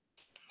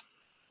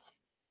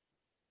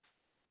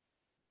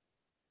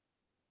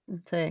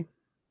 Let's see.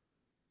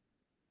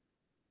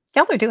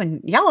 Y'all are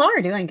doing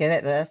good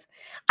at this.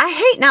 I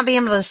hate not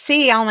being able to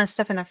see all my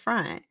stuff in the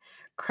front.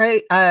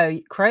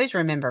 Crows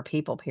remember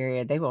people,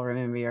 period. They will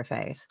remember your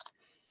face.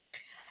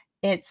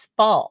 It's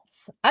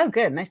false. Oh,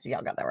 good. Most of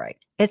y'all got that right.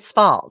 It's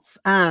false.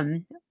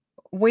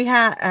 We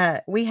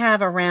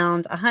have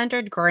around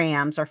 100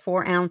 grams or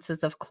 4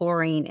 ounces of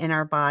chlorine in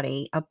our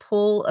body. A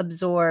pool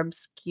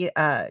absorbs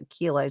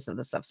kilos of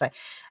the stuff. So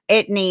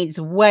it needs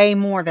way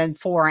more than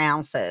 4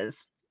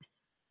 ounces.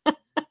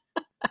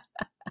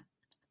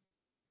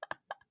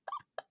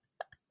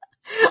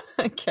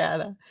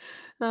 Cata.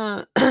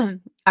 All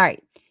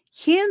right.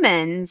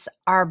 Humans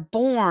are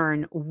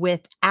born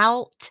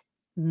without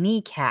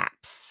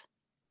kneecaps.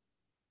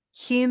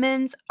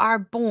 Humans are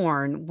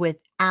born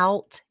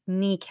without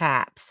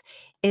kneecaps.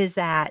 Is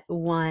that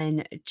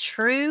one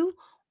true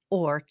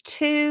or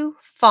two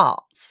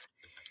false?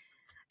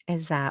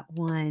 Is that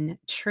one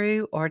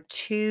true or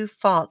two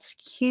false?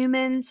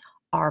 Humans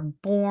are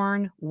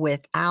born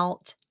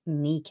without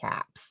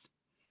kneecaps.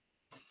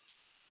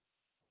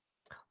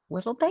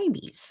 Little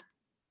babies.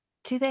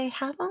 Do they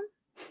have them?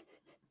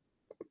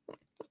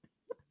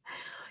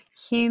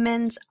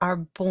 Humans are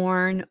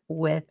born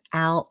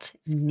without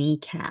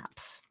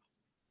kneecaps.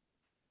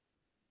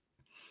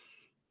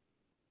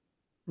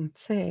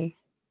 Let's see.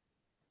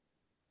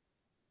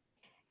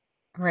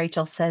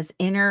 Rachel says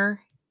inner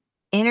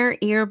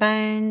ear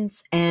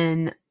bones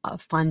and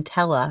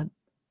fontella,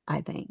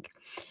 I think.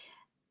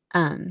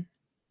 Um,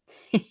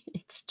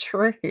 it's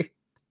true.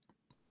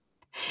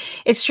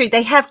 It's true.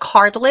 They have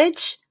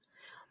cartilage,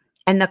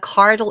 and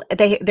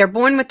they're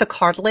born with the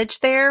cartilage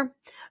there,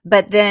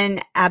 but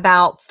then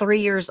about 3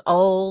 years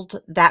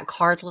old, that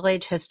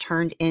cartilage has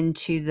turned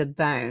into the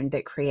bone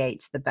that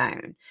creates the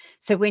bone.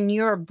 So when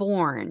you're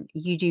born,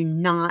 you do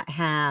not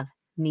have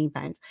knee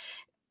bones.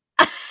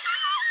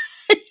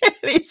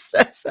 It's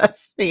so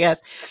BS.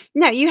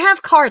 No, you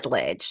have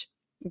cartilage,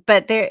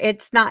 but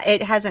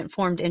it hasn't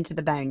formed into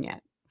the bone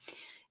yet.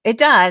 It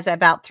does at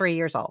about 3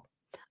 years old.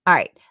 All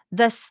right.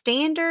 The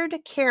standard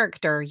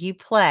character you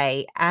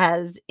play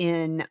as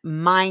in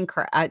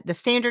Minecraft,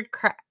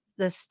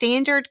 the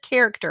standard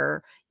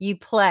character you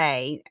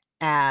play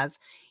as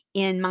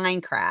in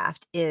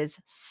Minecraft is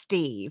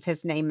Steve.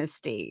 His name is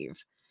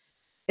Steve.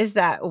 Is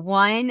that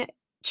one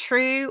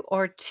true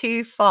or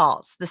two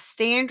false? The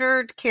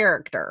standard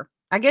character.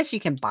 I guess you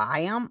can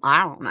buy them.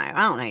 I don't know. I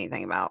don't know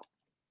anything about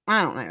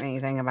I don't know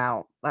anything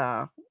about,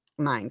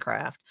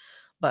 Minecraft,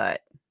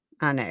 but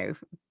I know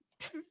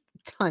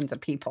tons of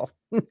people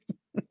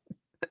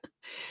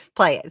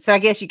play it. So I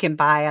guess you can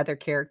buy other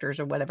characters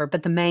or whatever,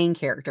 but the main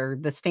character,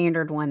 the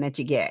standard one that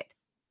you get,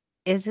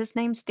 is his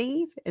name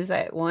Steve? Is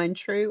that 1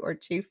 true or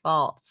 2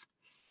 false?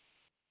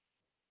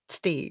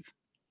 Steve.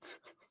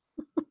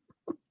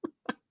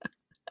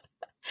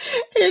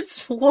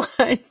 It's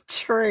 1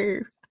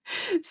 true.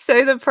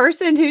 So the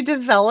person who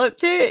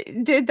developed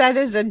it did that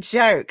as a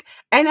joke,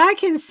 and I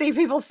can see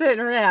people sitting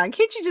around.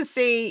 Can't you just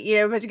see,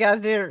 a bunch of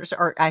guys doing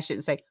or I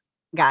shouldn't say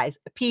guys,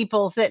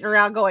 people sitting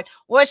around going,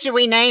 "What should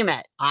we name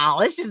it? Oh,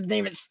 let's just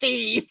name it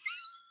Steve."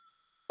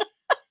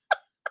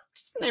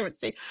 Just name it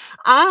Steve.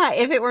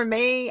 If it were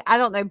me, I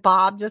don't know,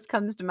 Bob just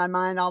comes to my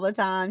mind all the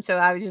time, so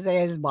I would just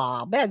say it's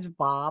Bob. That's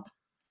Bob.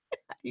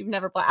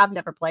 I've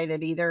never played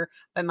it either,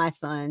 but my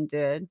son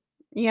did.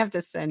 You have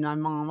to send my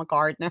mom a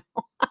card now.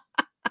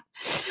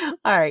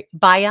 All right.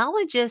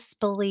 Biologists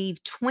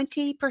believe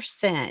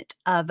 20%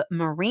 of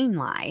marine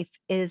life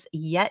is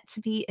yet to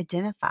be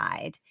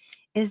identified.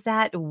 Is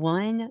that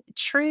 1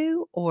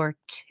 true or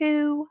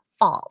 2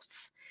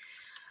 false?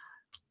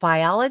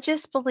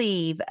 Biologists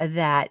believe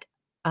that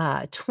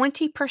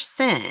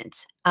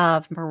 20%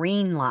 of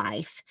marine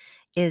life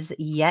is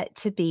yet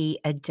to be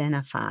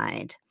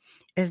identified.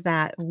 Is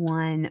that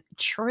 1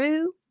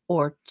 true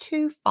or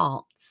 2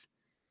 false?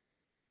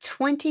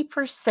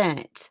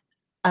 20%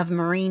 of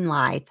marine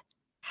life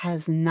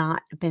has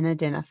not been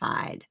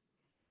identified.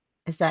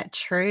 Is that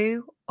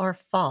true or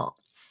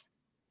false?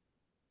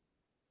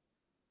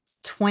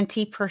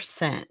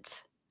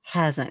 20%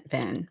 hasn't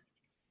been.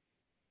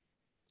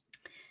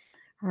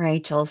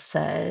 Rachel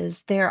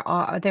says there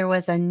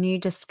was a new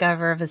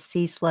discover of a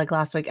sea slug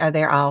last week. Oh,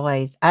 there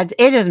always. It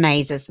just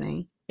amazes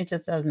me. It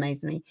just does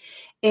amaze me.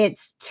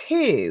 It's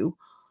two.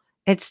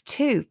 It's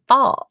two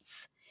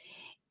false.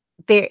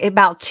 There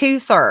about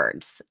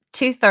two-thirds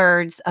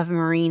of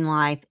marine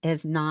life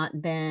has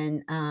not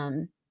been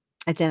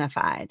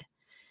identified.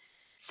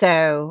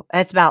 So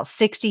that's about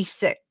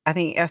 66. I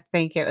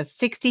think it was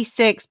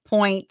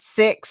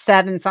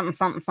 66.67 something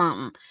something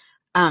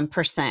something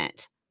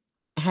percent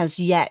has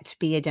yet to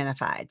be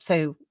identified.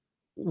 So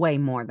way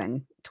more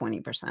than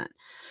 20%.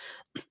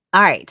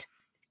 All right.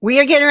 We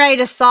are getting ready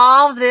to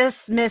solve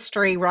this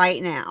mystery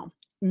right now.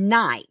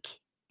 Nike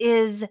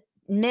is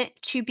meant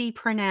to be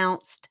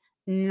pronounced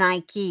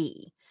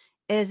Nike.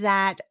 Is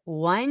that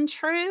 1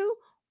 true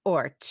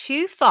or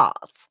 2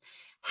 false?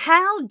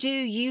 How do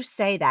you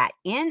say that?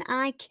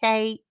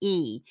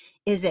 Nike.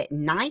 Is it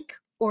Nike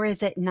or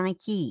is it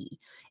Nike?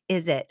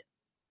 Is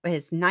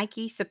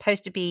Nike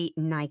supposed to be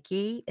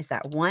Nike? Is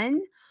that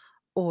 1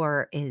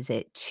 or is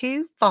it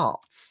 2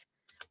 false?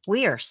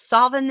 We are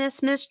solving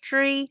this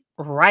mystery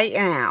right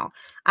now.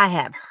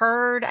 I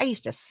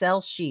used to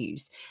sell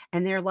shoes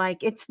and they're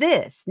like, it's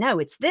this. No,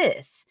 it's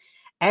this.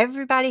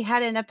 Everybody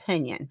had an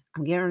opinion.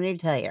 I'm getting ready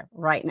to tell you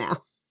right now.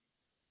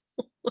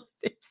 What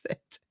is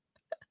it?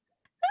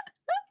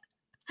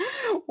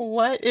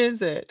 What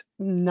is it?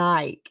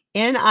 Nike.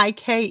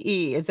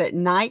 Nike. Is it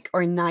Nike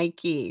or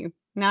Nike?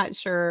 Not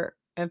sure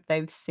if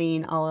they've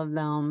seen all of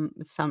them.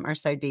 Some are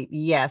so deep.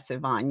 Yes,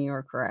 Yvonne, you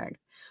are correct.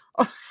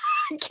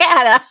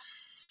 Cata.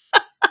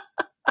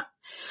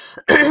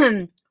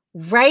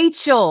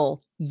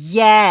 Rachel,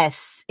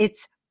 yes.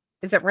 Is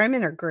it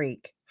Roman or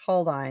Greek?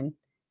 Hold on.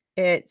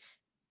 It's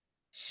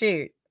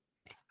shoot.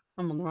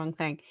 I'm on the wrong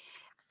thing.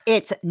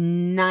 It's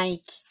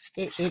Nike.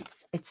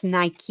 It's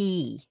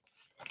Nike.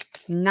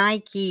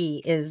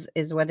 Nike is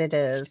what it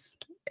is.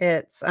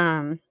 It's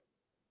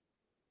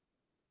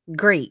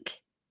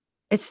Greek.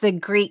 It's the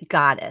Greek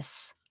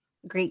goddess.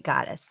 Greek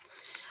goddess.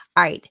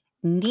 All right.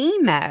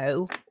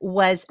 Nemo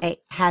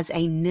has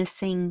a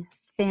missing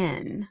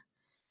fin.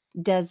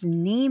 Does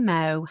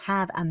Nemo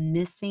have a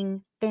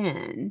missing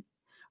fin?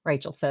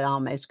 Rachel said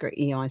almost Greek.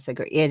 You only said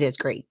Greek. It is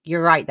Greek.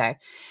 You're right, though.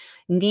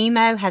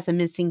 Nemo has a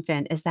missing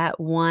fin. Is that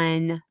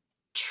 1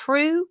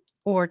 true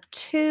or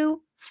 2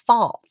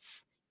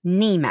 false?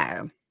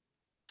 Nemo.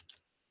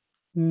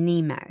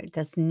 Nemo.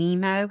 Does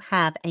Nemo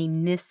have a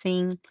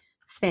missing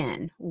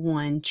fin?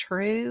 1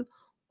 true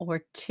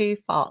or 2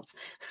 false?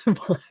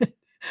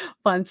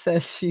 Vaughn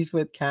says she's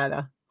with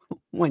Kata.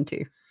 1,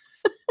 2.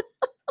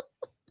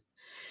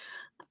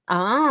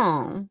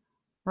 Oh,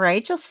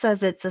 Rachel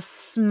says it's a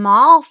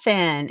small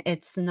fin.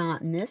 It's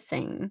not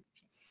missing.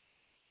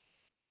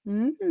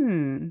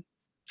 Nemo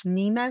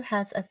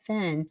has a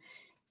fin,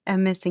 a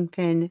missing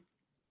fin.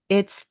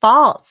 It's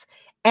false.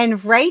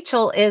 And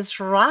Rachel is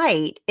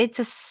right. It's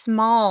a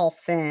small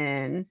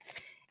fin.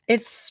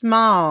 It's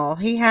small.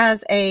 He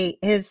has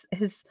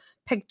his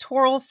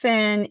pectoral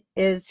fin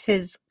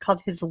is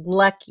called his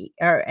lucky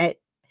or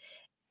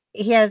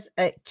he has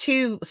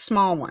 2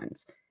 small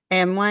ones,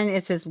 and one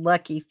is his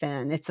lucky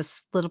fin. It's a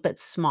little bit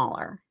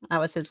smaller. That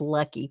was his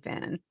lucky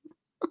fin.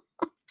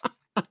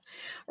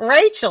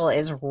 Rachel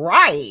is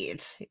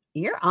right.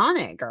 You're on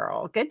it,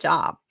 girl. Good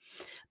job.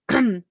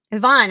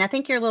 Yvonne, I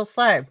think you're a little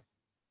slow.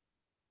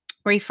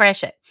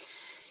 Refresh it.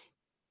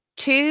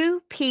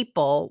 Two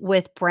people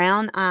with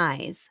brown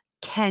eyes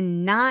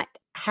cannot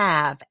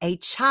have a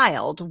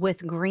child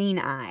with green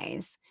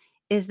eyes.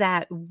 Is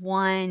that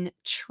one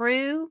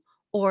true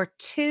or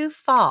two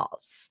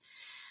false?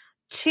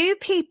 Two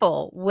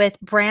people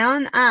with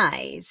brown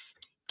eyes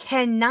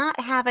cannot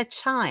have a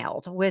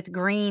child with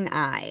green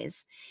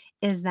eyes.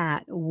 Is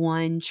that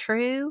one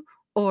true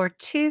or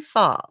two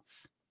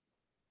false?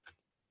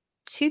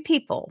 Two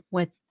people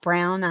with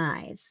brown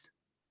eyes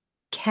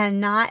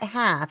cannot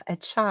have a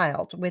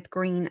child with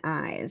green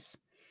eyes.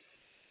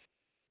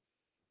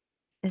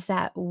 Is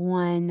that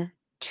one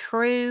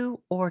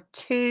true or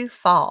two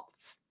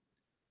false?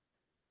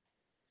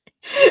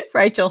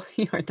 Rachel,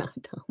 you are not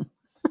dumb.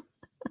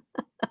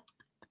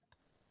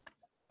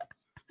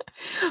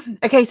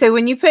 Okay, so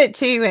when you put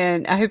 2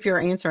 in, I hope you're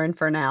answering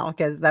for now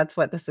because that's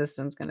what the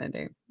system's gonna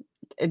do.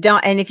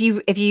 Don't and if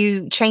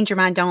you change your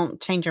mind, don't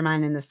change your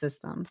mind in the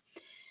system.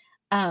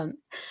 Um,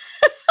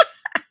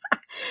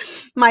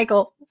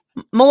 Michael,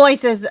 Malloy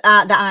says, the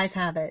eyes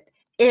have it.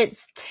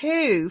 It's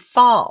 2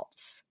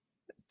 false.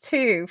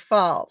 2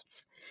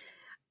 false.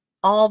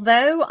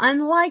 Although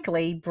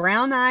unlikely,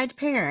 brown-eyed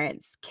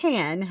parents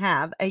can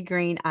have a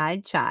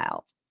green-eyed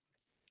child.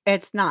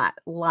 It's not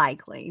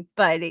likely,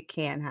 but it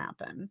can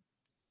happen.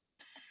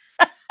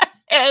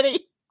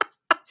 Eddie.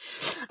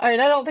 All right,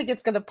 I don't think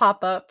it's gonna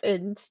pop up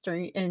in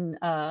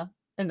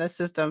the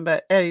system,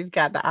 but Eddie's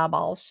got the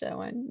eyeballs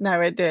showing. No,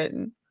 it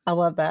didn't. I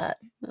love that.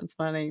 That's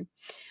funny.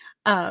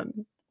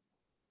 Um,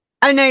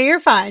 oh no, you're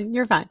fine.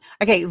 You're fine.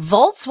 Okay,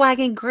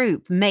 Volkswagen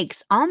Group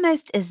makes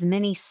almost as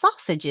many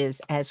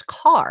sausages as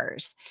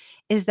cars.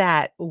 Is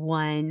that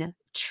one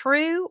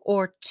true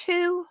or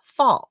two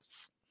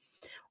false?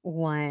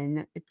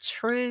 One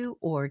true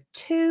or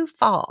two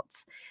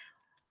false?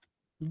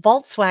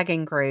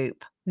 Volkswagen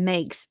Group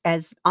makes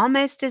as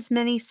almost as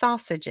many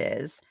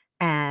sausages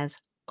as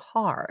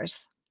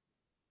cars.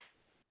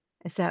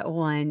 Is that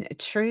one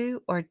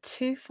true or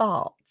two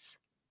false?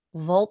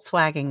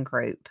 Volkswagen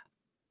Group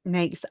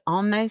makes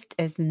almost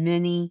as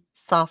many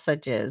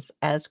sausages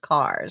as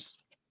cars.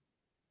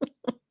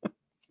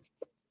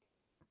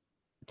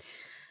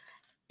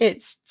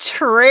 It's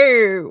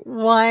true.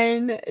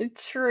 One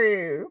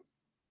true.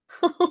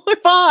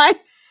 Yvonne.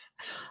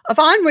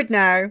 Yvonne would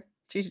know.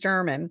 She's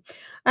German.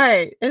 All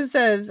right. It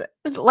says,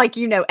 like,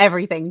 you know,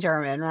 everything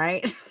German,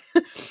 right?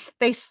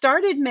 They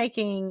started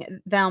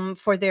making them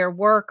for their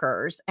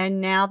workers, and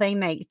now they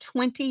make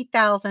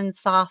 20,000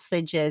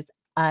 sausages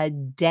a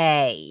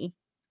day.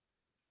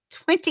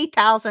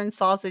 20,000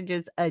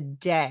 sausages a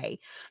day.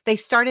 They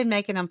started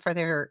making them for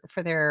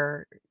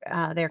their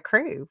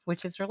crew,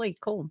 which is really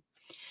cool.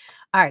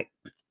 All right.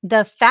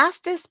 The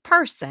fastest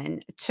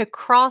person to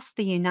cross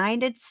the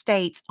United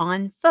States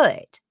on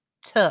foot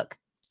took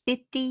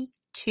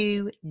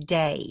 52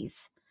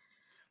 days.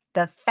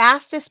 The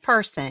fastest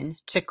person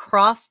to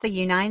cross the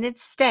United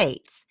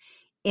States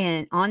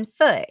in on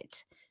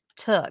foot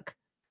took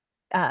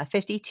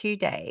 52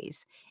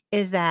 days.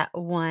 Is that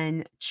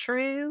one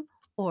true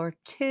or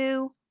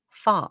two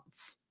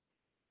false?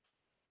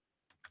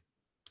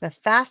 The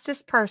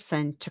fastest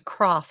person to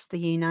cross the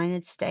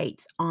United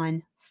States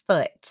on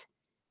foot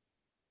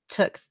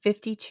took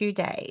 52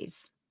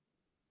 days.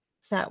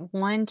 Is that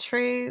one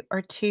true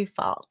or two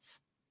false?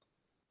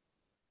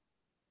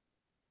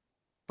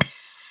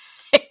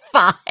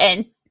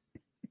 Fine.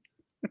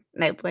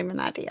 No blooming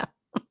idea.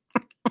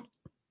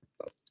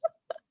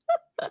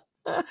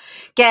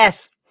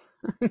 Guess.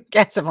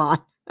 Guess,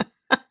 Yvonne.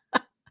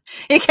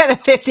 You got a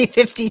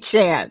 50-50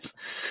 chance.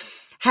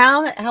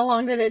 How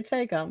long did it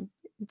take them?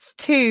 It's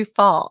two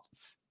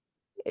false.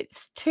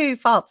 It's two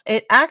false.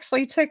 It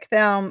actually took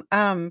them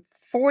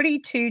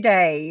 42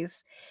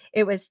 days.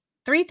 It was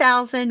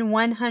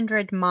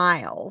 3,100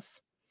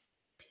 miles,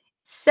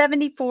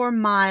 74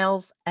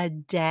 miles a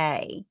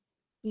day.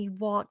 He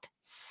walked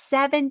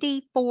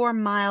 74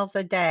 miles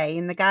a day.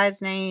 And the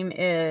guy's name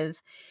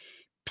is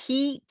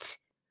Pete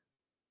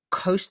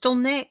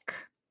Kostelnick.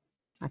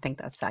 I think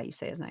that's how you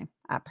say his name.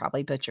 I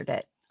probably butchered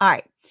it. All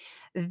right.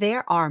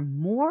 There are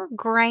more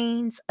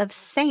grains of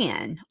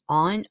sand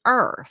on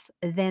Earth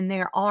than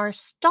there are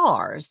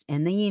stars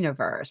in the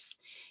universe.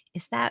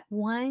 Is that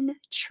one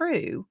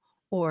true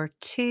or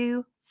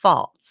two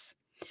false?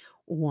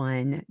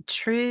 One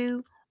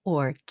true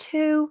or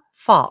two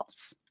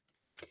false?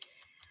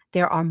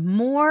 There are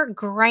more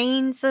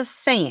grains of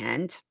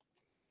sand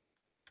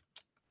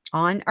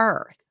on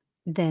Earth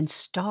than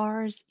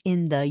stars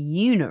in the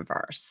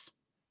universe.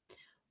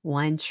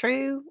 One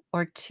true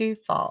or two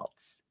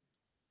false?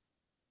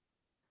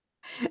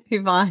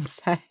 Yvonne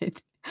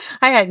said,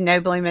 I had no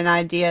blooming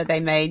idea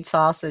they made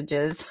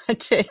sausages. I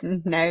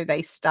didn't know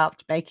they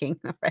stopped making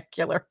the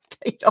regular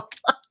beetle.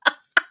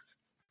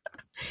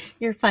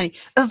 You're funny.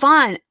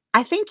 Yvonne,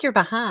 I think you're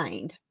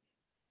behind.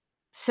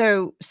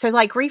 So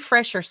like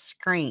refresh your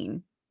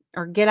screen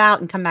or get out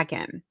and come back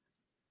in.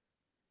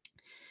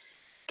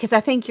 Because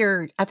I think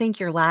you're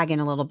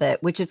lagging a little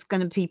bit, which is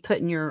gonna be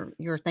putting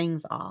your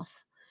things off.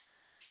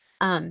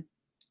 Um,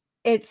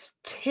 it's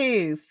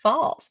two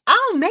false.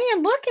 Oh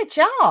man, look at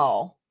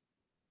y'all.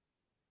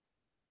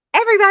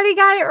 Everybody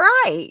got it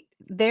right.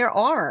 There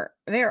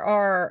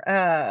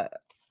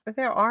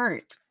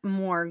aren't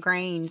more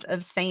grains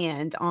of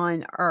sand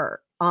on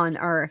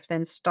Earth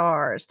than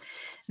stars.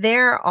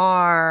 There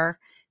are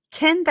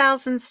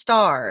 10,000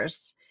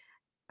 stars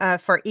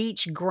for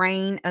each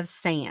grain of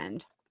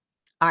sand.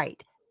 All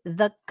right.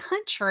 The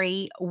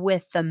country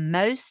with the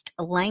most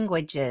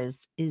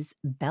languages is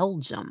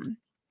Belgium.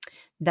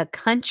 The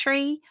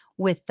country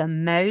with the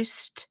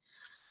most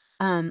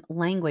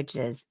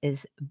languages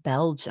is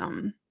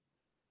Belgium.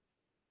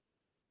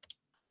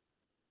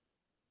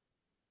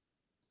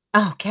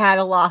 Oh,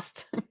 Cat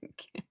lost.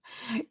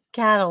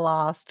 Cat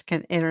lost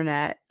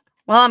internet.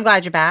 Well, I'm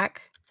glad you're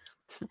back.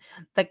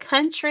 The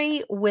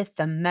country with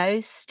the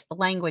most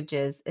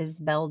languages is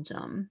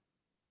Belgium.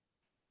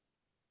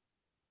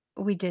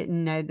 We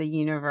didn't know the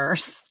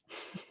universe.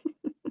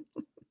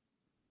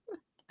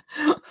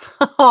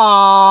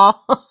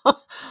 Aw.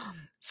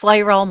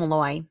 Slay roll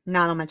Malloy,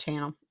 not on my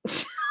channel.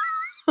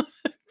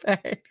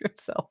 Behave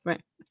yourself, man.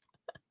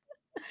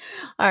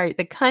 All right,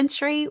 the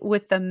country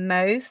with the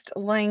most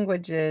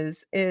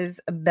languages is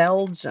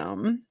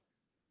Belgium,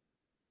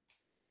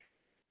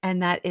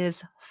 and that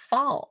is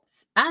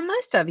false.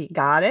 Most of you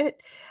got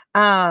it.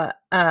 Uh,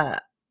 uh,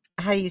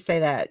 how do you say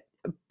that?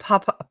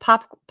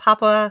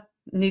 Papua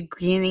New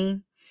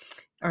Guinea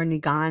or New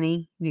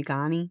Guinea,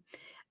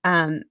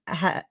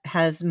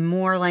 has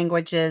more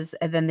languages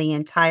than the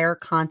entire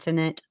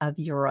continent of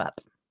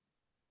Europe.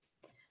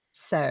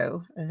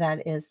 So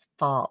that is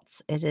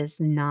false. It is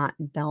not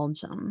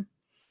Belgium.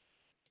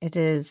 It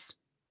is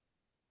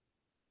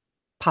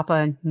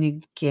Papua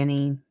New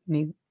Guinea,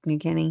 New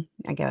Guinea,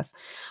 I guess.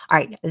 All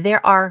right,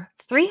 there are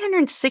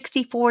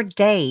 364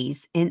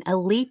 days in a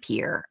leap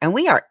year, and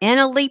we are in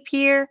a leap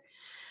year.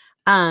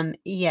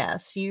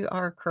 Yes, you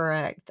are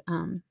correct.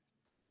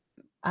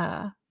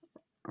 Uh,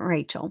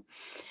 Rachel.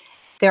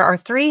 There are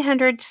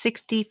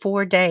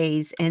 364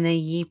 days in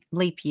a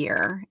leap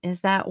year.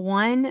 Is that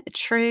one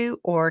true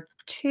or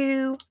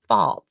two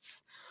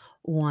false?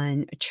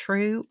 One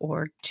true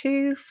or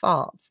two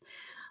false?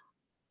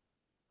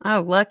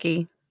 Oh,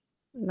 lucky.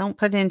 Don't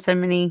put in so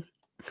many.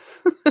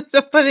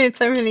 Don't put in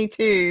so many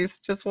twos.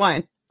 Just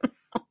one.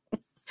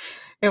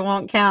 It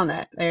won't count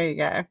it. There you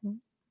go.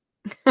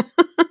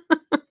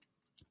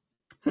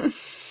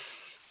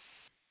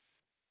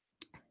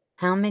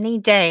 How many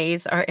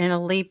days are in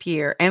a leap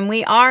year? And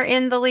we are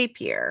in the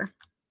leap year.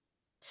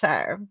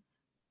 So,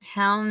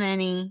 how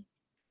many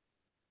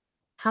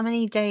how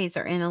many days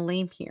are in a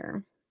leap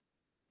year?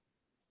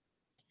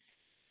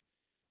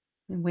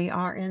 We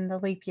are in the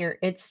leap year.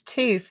 It's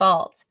two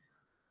false.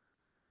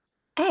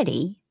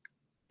 Eddie,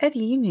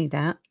 Eddie, you knew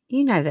that.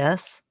 You know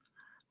this.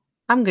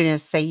 I'm going to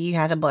say you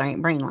had a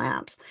brain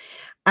lapse.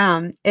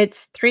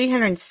 It's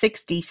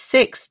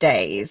 366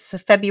 days. So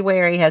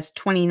February has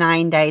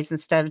 29 days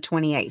instead of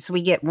 28. So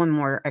we get one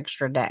more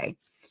extra day.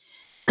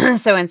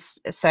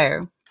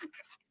 So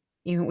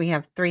we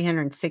have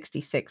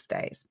 366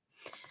 days.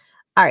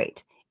 All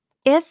right.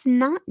 If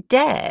not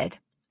dead,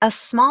 a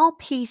small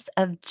piece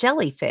of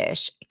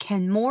jellyfish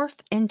can morph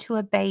into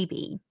a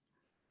baby.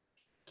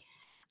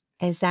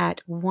 Is that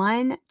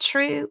one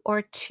true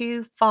or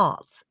two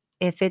false?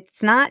 If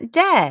it's not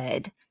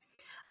dead,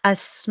 a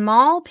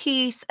small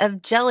piece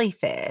of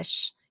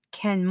jellyfish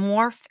can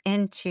morph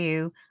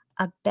into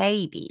a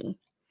baby.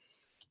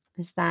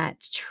 Is that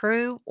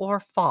true or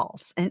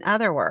false? In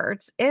other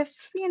words, if,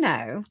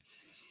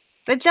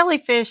 the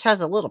jellyfish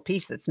has a little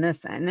piece that's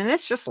missing and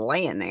it's just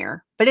laying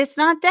there, but it's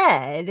not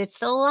dead, it's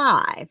still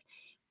alive,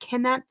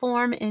 can that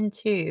form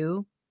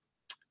into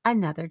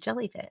another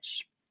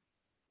jellyfish?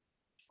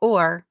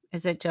 Or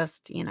is it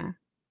just,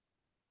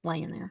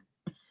 laying there?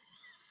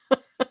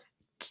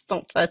 Just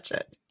don't touch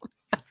it.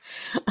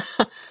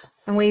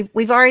 And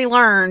we've already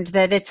learned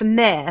that it's a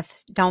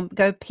myth. Don't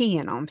go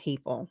peeing on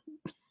people.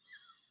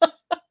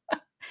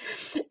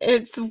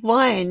 It's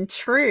one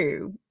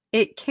true.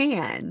 It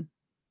can.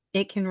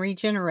 It can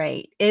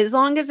regenerate. As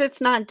long as it's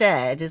not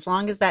dead, as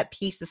long as that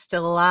piece is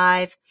still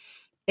alive,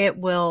 it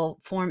will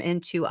form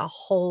into a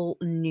whole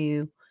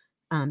new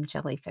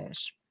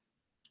jellyfish.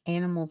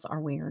 Animals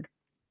are weird.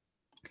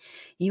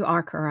 You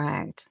are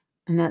correct.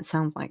 And that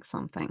sounds like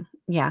something.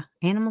 Yeah,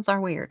 animals are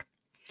weird.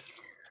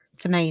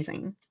 It's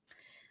amazing.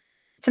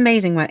 It's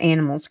amazing what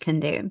animals can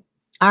do.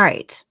 All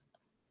right.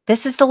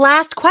 This is the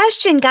last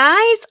question,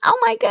 guys. Oh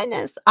my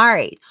goodness. All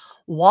right.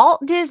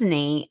 Walt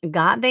Disney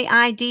got the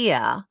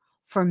idea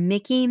for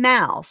Mickey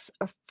Mouse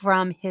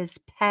from his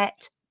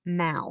pet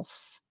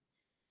mouse.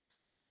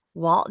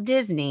 Walt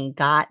Disney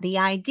got the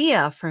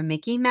idea for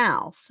Mickey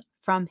Mouse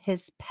from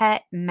his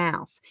pet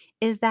mouse.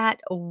 Is that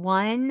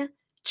one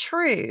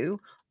true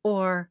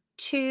or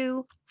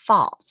two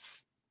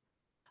false?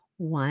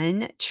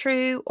 One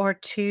true or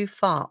two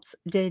false?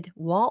 Did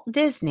Walt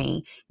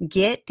Disney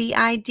get the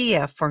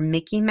idea for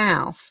Mickey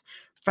Mouse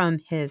from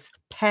his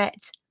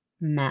pet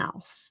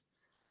mouse?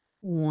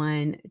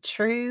 One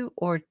true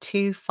or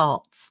two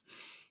false?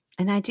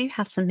 And I do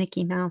have some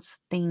Mickey Mouse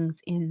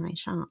things in my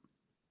shop.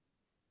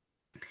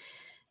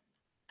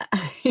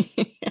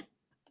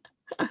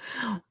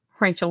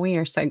 Rachel, we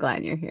are so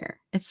glad you're here.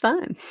 It's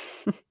fun.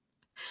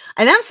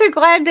 And I'm so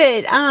glad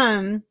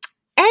that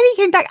Eddie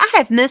came back. I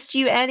have missed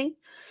you, Eddie.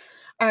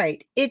 All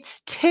right,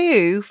 it's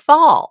two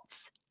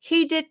faults.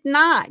 He did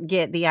not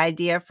get the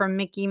idea from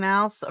Mickey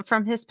Mouse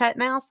from his pet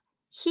mouse.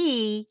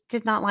 He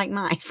did not like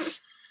mice.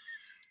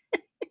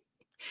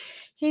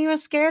 He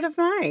was scared of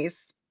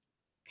mice.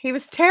 He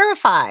was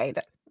terrified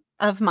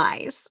of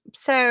mice.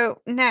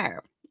 So, no,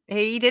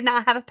 he did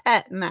not have a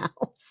pet mouse.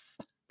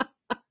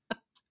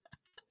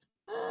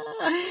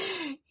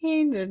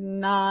 He did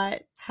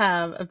not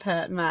have a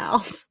pet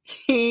mouse.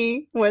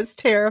 He was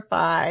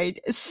terrified.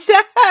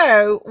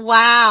 So,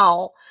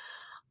 wow.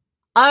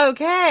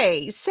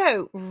 Okay,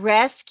 so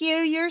rescue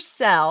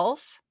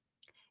yourself.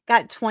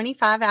 Got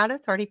 25 out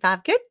of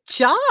 35. Good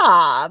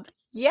job.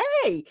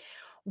 Yay.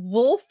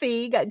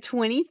 Wolfie got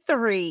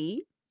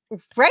 23.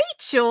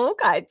 Rachel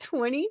got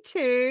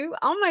 22.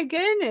 Oh my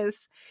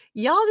goodness.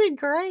 Y'all did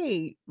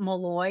great.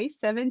 Malloy,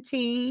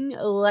 17.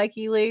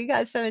 Lucky Lou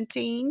got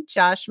 17.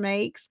 Josh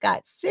Makes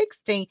got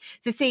 16.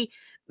 So see,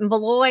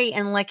 Malloy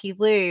and Lucky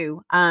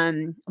Lou,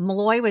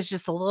 Malloy was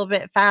just a little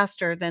bit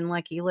faster than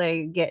Lucky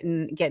Lou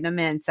getting them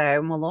in.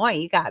 So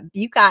Malloy,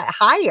 you got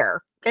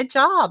higher. Good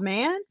job,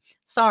 man.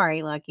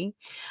 Sorry, Lucky.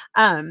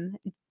 Um,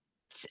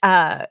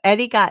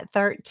 Eddie got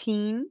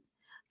 13.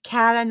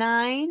 Kat a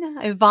 9.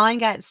 Yvonne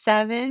got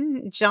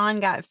 7. John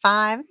got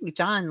 5. I think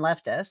John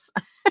left us.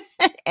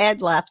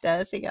 Ed left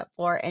us. He got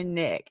 4. And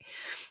Nick.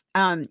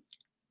 Um,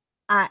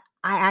 I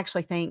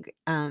actually think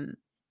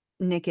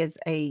Nick is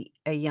a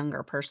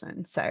younger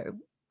person, so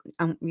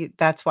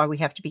that's why we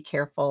have to be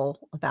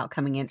careful about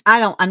coming in.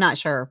 I'm not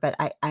sure, but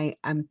I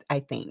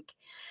think.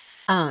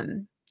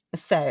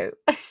 So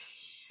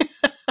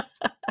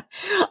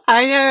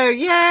I know.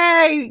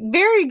 Yay.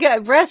 Very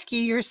good.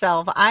 Rescue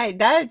yourself.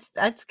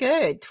 That's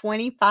good.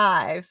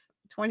 25.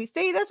 20.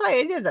 See, that's why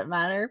it doesn't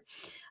matter.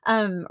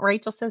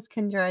 Rachel says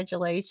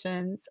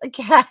congratulations.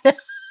 Cat.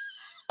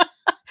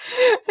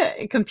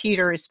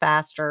 Computer is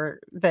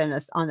faster than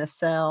us on a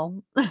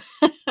cell.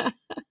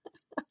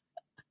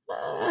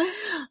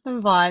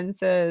 Vaughn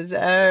says,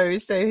 "Oh,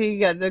 so he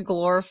got the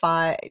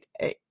glorified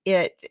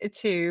it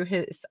to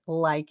his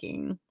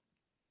liking."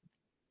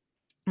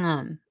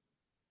 Um,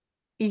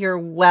 you're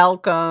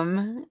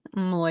welcome.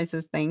 Malloy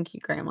says, "Thank you,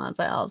 Grandma's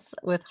house,"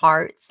 with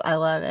hearts. I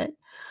love it.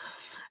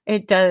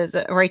 It does.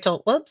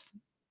 Rachel, whoops.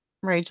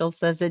 Rachel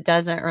says, "It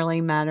doesn't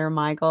really matter,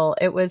 Michael.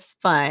 It was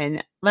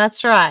fun."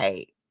 That's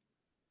right.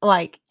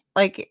 Like,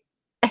 like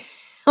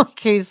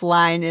whose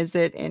line is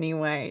it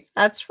anyway?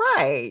 That's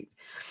right.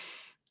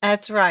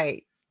 That's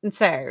right. And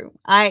so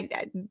I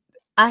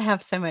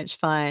have so much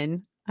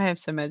fun. I have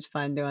so much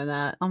fun doing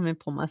that. I'm gonna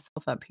pull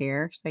myself up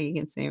here so you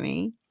can see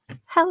me.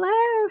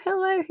 Hello,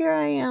 hello, here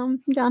I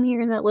am down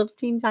here in that little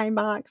teeny tiny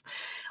box.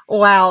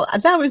 Wow,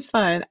 that was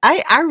fun.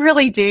 I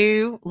really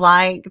do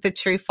like the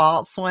true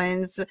false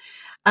ones.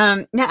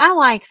 Now I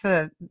like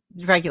the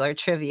regular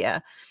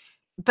trivia,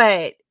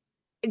 but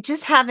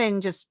just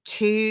having just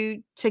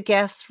 2 to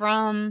guess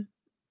from,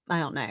 I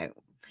don't know.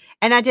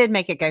 And I did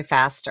make it go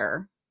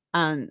faster.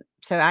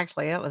 So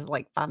actually that was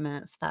like 5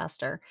 minutes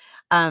faster.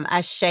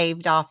 I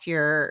shaved off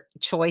your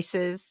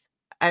choices.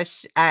 I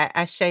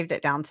shaved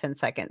it down 10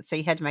 seconds. So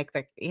you had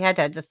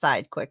to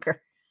decide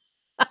quicker.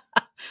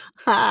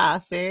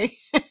 See?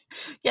 You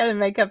gotta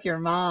make up your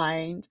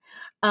mind.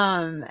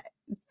 Um,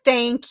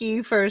 Thank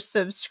you for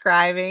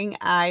subscribing.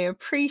 I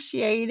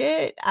appreciate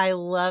it. I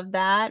love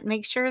that.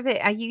 Make sure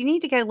that you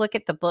need to go look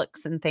at the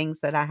books and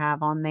things that I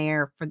have on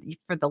there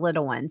for the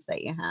little ones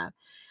that you have.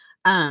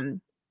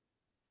 Um,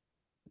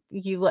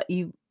 you loved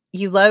it.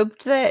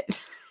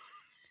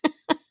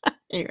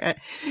 You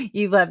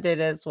you loved it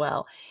as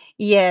well.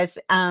 Yes,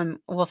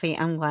 Wolfie,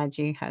 I'm glad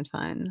you had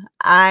fun.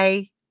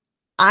 I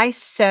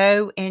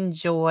so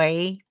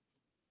enjoy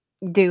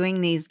doing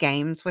these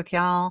games with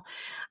y'all.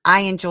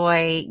 I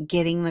enjoy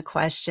getting the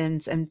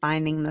questions and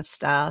finding the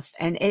stuff,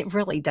 and it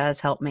really does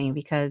help me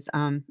because,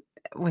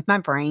 with my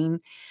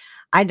brain,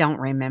 I don't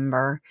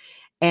remember,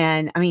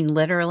 and, I mean,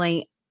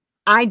 literally,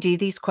 I do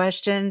these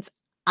questions,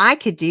 I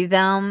could do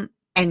them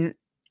and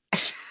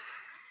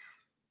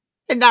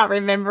and not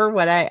remember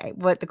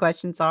what the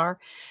questions are,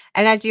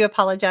 and I do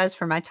apologize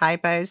for my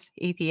typos.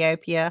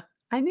 Ethiopia.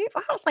 I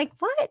was like,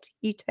 "What?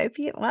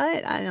 Utopia?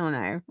 What?" I don't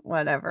know,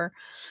 whatever.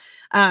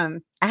 I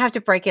have to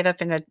break it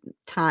up into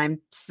time,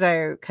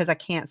 so because I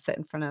can't sit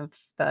in front of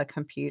the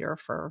computer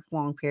for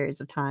long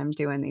periods of time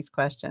doing these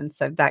questions,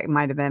 so that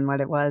might have been what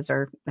it was,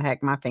 or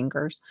heck, my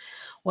fingers,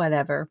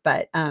 whatever,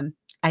 but,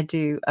 I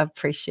do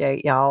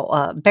appreciate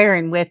y'all,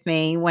 bearing with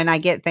me when I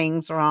get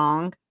things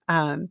wrong.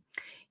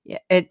 Yeah,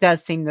 it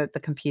does seem that the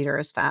computer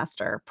is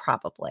faster,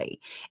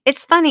 probably.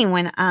 It's funny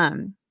when,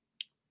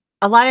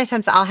 a lot of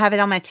times I'll have it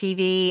on my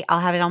TV, I'll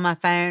have it on my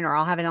phone, or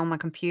I'll have it on my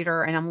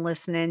computer, and I'm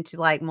listening to,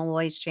 like,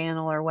 Malloy's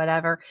channel or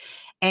whatever,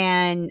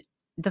 and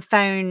the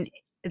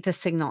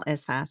signal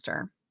is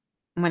faster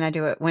when I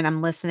do it when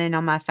I'm listening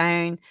on my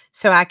phone,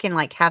 so I can,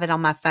 like, have it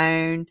on my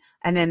phone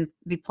and then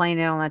be playing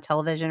it on the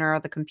television or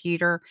the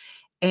computer.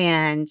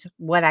 and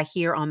what I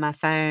hear on my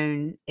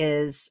phone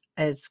is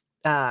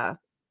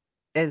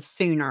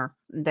sooner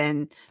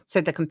than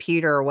so the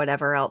computer or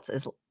whatever else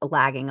is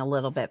lagging a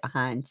little bit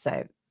behind.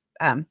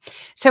 Um,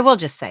 so we'll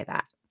just say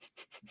that.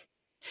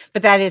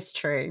 But that is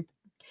true.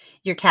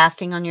 You're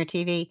casting on your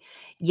TV.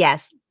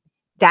 Yes,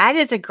 that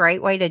is a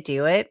great way to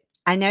do it.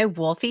 I know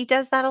Wolfie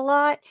does that a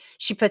lot.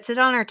 She puts it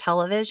on her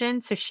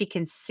television so she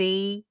can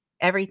see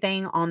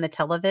everything on the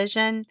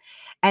television,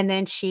 and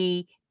then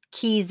she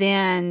keys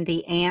in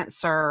the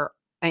answer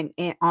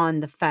on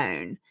the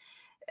phone.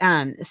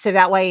 So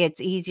that way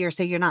it's easier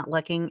so you're not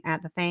looking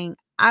at the thing.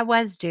 I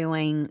was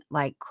doing,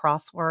 like,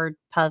 crossword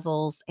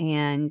puzzles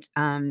and,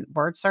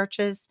 word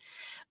searches,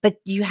 but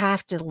you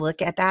have to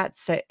look at that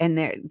and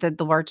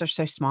the words are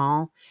so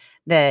small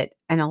that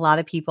and a lot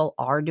of people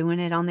are doing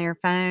it on their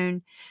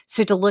phone.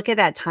 So to look at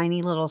that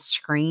tiny little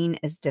screen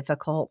is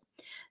difficult.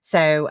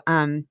 So,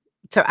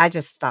 so I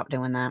just stopped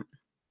doing that.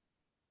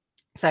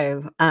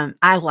 So,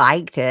 I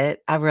liked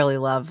it. I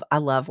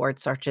love word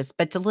searches,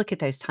 but to look at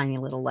those tiny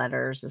little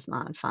letters is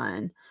not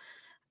fun.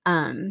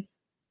 Um,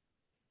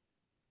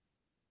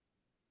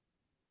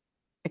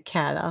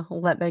 Akata,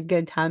 let the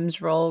good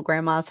times roll.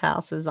 Grandma's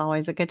house is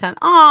always a good time.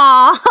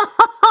 Aw,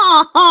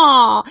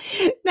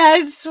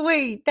 that's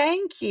sweet.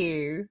 Thank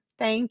you.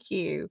 Thank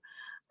you.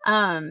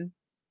 Um,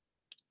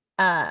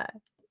 uh,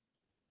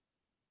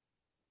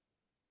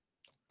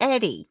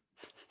 Eddie,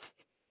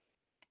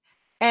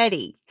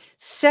 Eddie.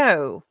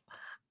 So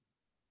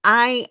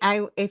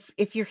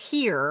if you're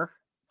here,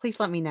 please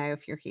let me know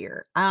if you're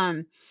here.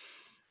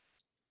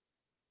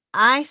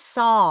 I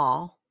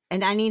saw,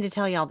 and I need to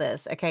tell y'all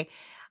this, okay?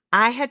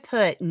 I had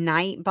put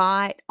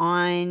Nightbot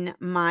on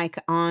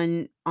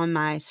on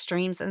my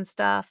streams and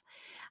stuff.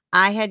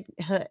 I had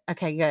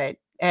okay, good.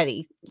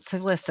 Eddie, so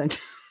listen.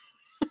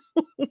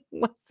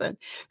 Listen,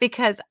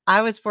 because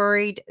I was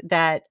worried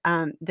that,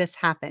 this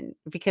happened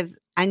because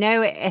I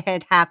know it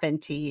had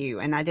happened to you,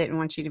 and I didn't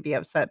want you to be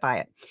upset by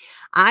it.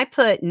 I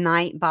put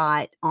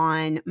Nightbot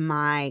on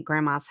my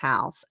grandma's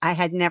house. I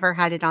had never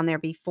had it on there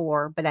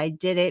before, but I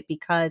did it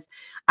because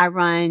I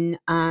run,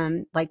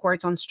 like,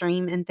 Words on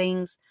Stream and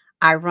things.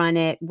 I run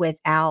it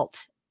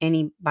without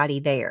anybody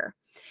there.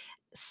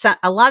 So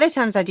a lot of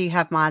times I do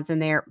have mods in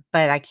there,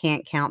 but I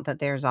can't count that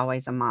there's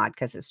always a mod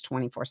because it's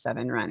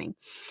 24/7 running.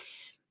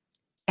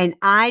 And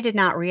I did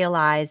not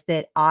realize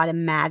that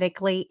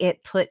automatically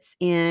it puts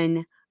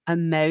in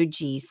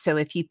emojis. So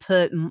if you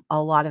put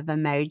a lot of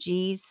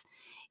emojis,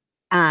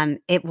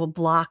 it will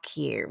block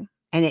you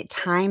and it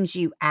times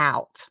you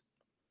out.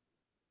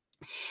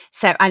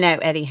 So I know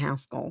Eddie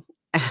Haskell.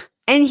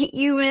 And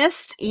you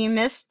missed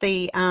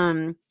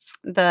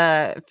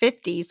the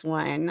 50s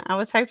one. I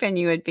was hoping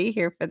you would be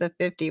here for the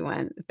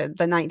 51, the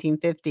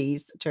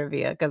 1950s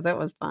trivia because it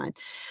was fun.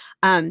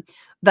 Um,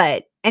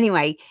 but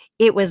anyway,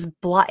 it was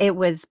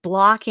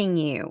blocking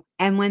you,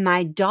 and when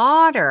my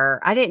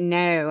daughter I didn't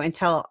know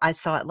until I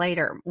saw it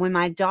later. When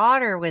my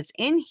daughter was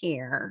in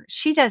here,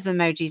 she does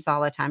emojis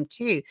all the time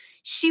too.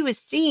 She was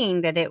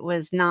seeing that it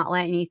was not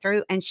letting you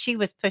through, and she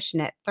was pushing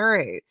it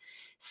through.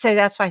 So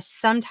that's why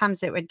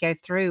sometimes it would go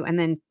through, and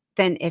then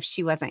if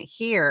she wasn't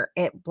here,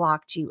 it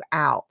blocked you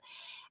out.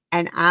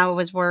 And I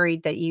was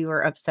worried that you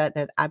were upset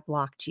that I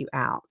blocked you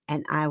out,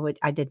 and I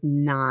did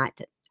not,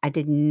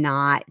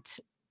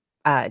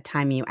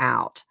 time you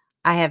out.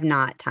 I have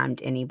not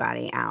timed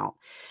anybody out.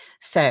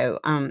 So,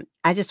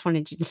 I just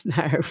wanted you to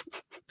know.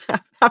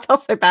 I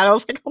felt so bad. I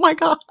was like, "Oh my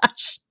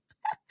gosh."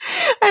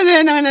 And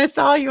then when I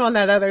saw you on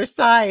that other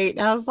site,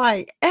 I was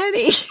like,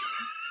 "Eddie,"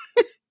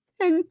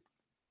 and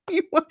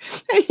you were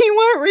and you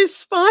weren't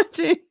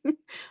responding.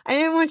 I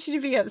didn't want you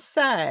to be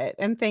upset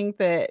and think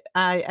that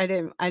I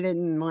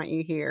didn't want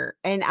you here,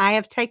 and I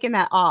have taken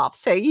that off,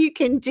 so you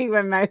can do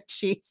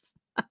emojis.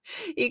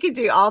 You can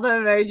do all the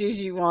emojis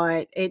you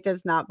want. It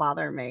does not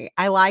bother me.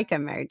 I like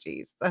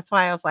emojis. That's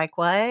why I was like,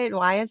 "What?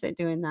 Why is it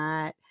doing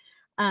that?"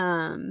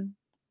 Um,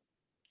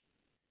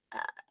 uh,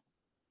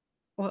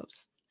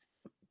 whoops.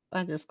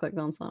 I just clicked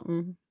on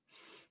something.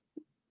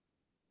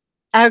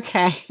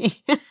 Okay.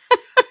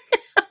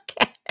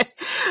 Okay.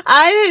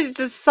 I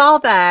just saw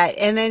that,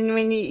 and then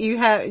when you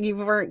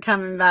weren't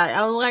coming back,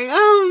 I was like,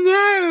 "Oh,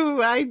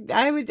 no. I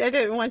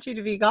didn't want you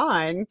to be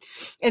gone."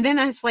 And then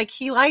I was like,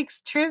 "He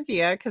likes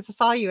trivia because I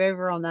saw you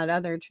over on that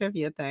other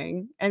trivia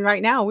thing." And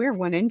right now, we're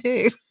 1 and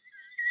 2.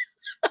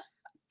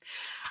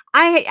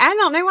 I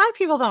don't know why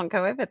people don't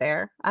go over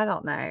there. I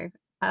don't know.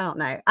 I don't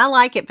know. I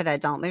like it, but I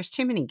don't. There's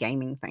too many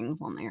gaming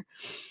things on there.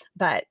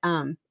 But,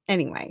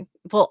 anyway,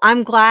 well,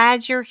 I'm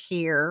glad you're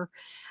here.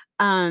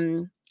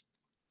 Um,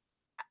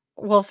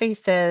 Wolfie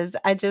says,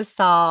 "I just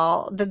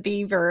saw the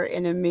beaver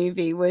in a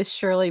movie with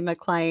Shirley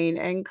MacLaine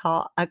and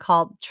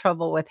called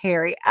Trouble with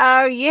Harry."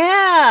 Oh,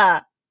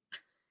 yeah.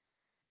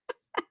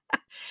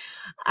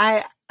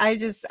 I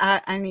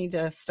need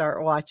to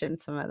start watching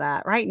some of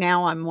that. Right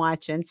now, I'm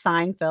watching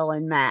Seinfeld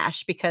and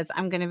MASH because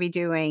I'm gonna be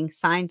doing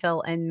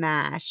Seinfeld and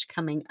MASH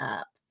coming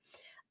up.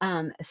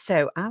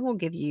 So I will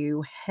give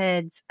you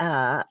heads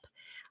up.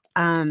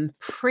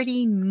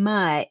 Pretty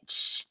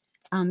much,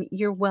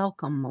 You're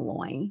welcome,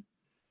 Malloy.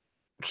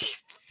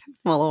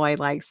 Malloy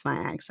likes my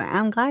accent.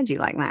 I'm glad you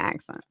like my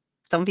accent.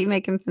 Don't be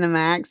making fun of my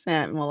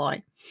accent,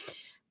 Malloy.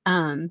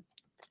 Um,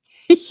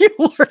 you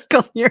work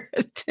on your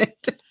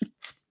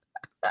attendance.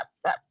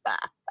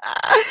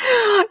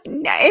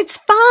 It's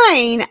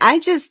fine. I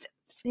just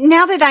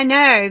now that I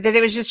know that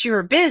it was just you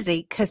were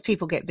busy because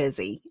people get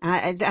busy.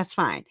 That's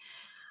fine.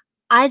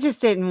 I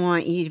just didn't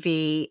want you to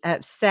be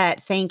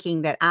upset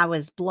thinking that I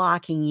was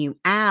blocking you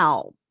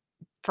out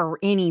for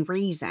any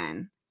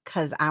reason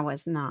because I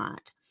was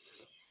not.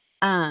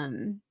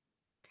 Um,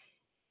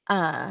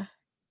 uh,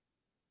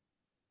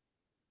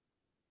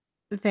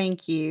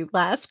 thank you.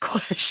 Last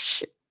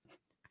question.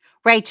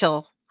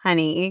 Rachel,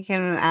 honey, you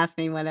can ask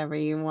me whatever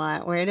you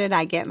want. Where did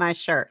I get my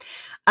shirt?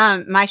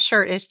 My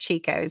shirt is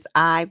Chico's.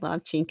 I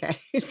love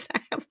Chico's.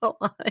 I have a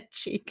lot of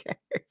Chico's.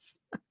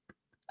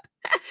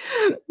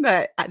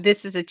 But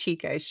this is a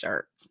Chico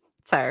shirt.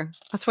 So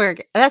that's where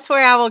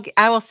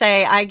I will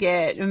say I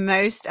get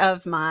most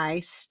of my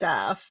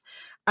stuff.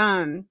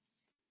 Um,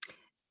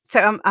 so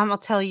I'm gonna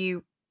tell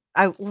you.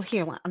 Oh, well,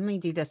 here, let me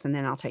do this, and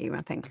then I'll tell you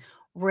one thing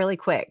really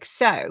quick.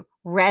 So,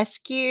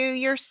 rescue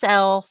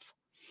yourself,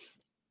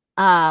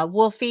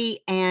 Wolfie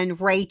and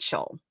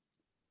Rachel.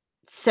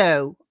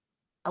 So,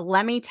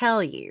 let me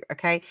tell you,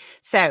 okay?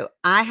 So,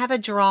 I have a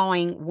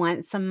drawing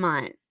once a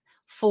month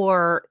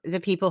for the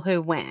people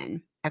who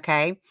win,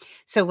 okay?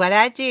 So, what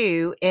I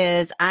do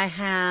is I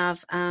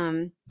have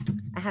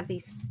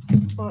these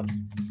whoops,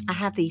 I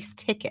have these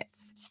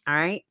tickets, all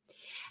right?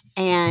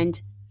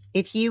 And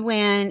if you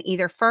win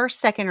either first,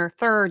 second, or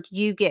third,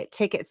 you get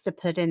tickets to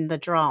put into the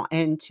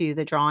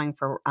drawing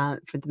for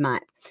the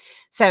month.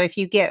 So if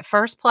you get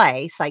first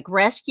place, like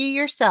Rescue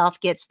Yourself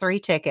gets 3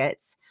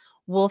 tickets,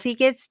 Wolfie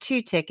gets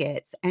 2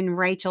 tickets, and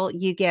Rachel,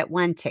 you get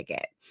 1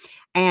 ticket.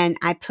 And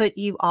I put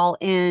you all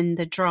in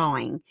the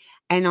drawing.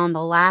 And on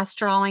the last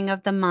drawing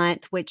of the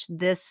month, which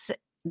this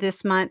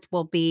month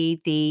will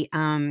be the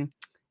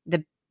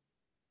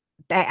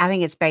I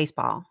think it's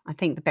baseball. I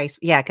think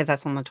yeah, because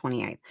that's on the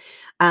 28th.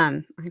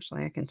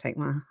 Actually, I can take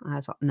my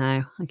eyes off.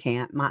 No, I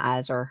can't. My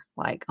eyes are,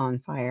 like, on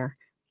fire.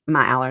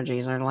 My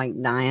allergies are, like,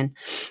 dying.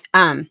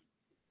 Um,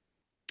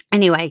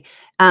 anyway,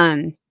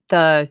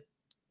 the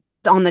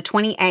on the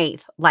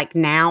 28th, like,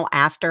 now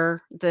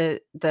after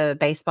the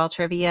baseball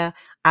trivia,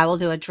 I will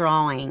do a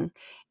drawing,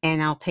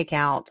 and I'll pick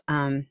out,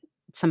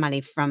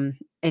 somebody from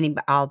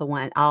all of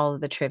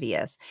the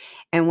trivias,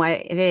 and what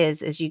it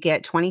is you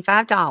get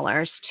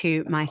 $25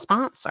 to my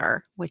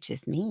sponsor, which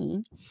is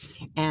me,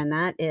 and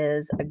that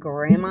is a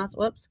Grandma's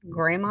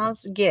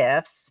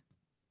Gifts,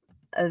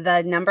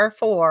 the number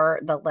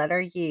 4, the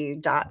letter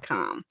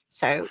U.com.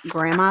 So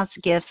Grandma's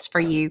Gifts for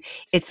You.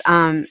 It's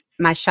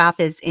my shop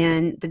is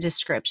in the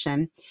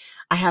description.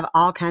 I have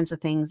all kinds of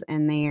things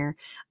in there.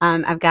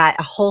 I've got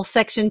a whole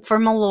section for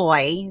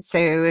Malloy. So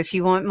if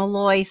you want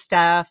Malloy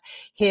stuff,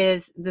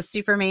 the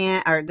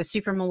Superman or the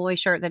Super Malloy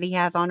shirt that he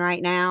has on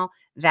right now,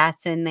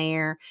 that's in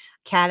there.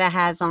 Kata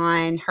has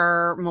on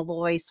her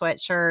Malloy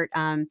sweatshirt.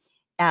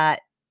 Uh,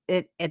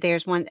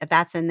 there's one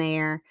that's in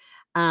there.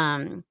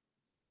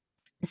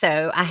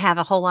 So I have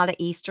a whole lot of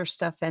Easter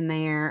stuff in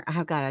there. I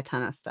have got a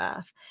ton of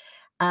stuff.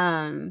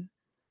 Um,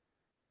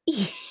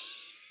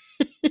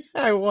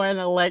 I want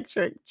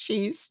electric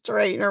cheese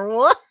straightener.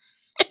 What?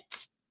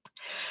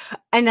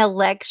 An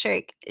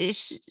electric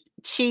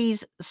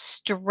cheese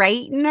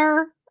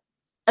straightener?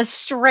 A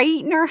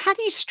straightener? How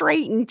do you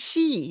straighten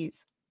cheese?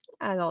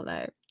 I don't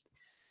know.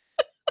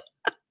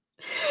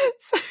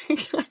 So,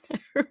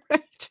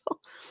 Rachel,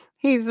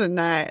 he's a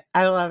nut.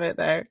 I love it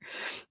though.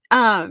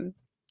 Um,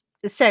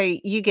 So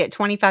you get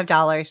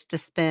 $25 to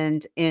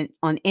spend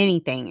on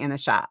anything in the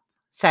shop.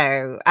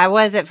 So I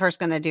was at first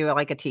going to do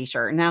like a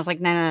t-shirt, and I was like,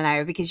 no, no,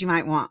 no, because you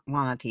might want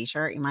a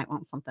t-shirt, you might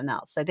want something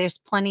else. So there's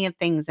plenty of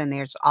things in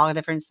there. It's all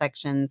different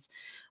sections.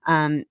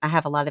 I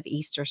have a lot of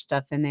Easter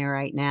stuff in there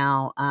right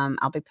now.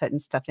 I'll be putting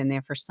stuff in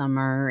there for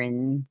summer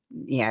and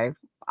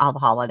all the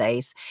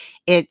holidays.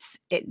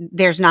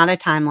 There's not a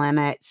time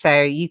limit,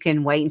 so you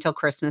can wait until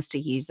Christmas to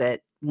use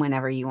it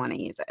whenever you want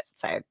to use it.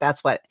 So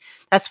that's what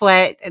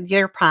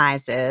your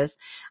prize is.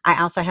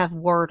 I also have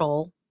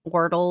Wordle.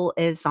 Wordle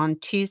is on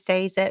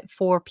Tuesdays at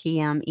 4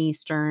 p.m.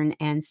 Eastern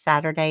and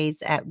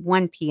Saturdays at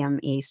 1 p.m.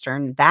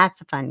 Eastern.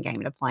 That's a fun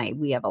game to play.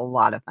 We have a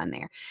lot of fun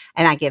there.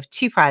 And I give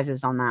 2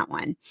 prizes on that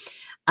one.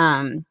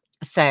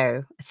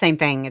 So same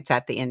thing, it's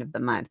at the end of the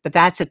month, but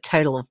that's a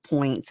total of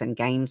points and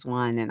games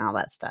won and all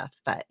that stuff.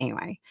 But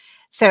anyway,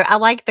 so I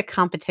like the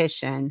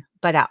competition,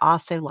 but I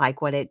also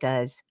like what it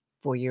does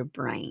for your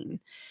brain.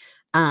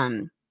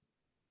 Um,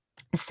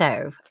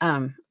 so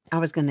I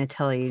was going to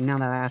tell you now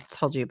that I've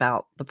told you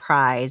about the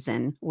prize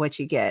and what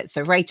you get.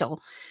 So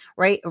Rachel,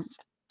 right?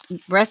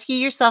 Rescue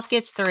Yourself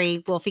gets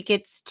 3, Wolfie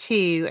gets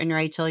 2, and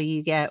Rachel,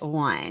 you get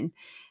 1.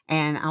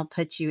 And I'll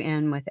put you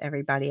in with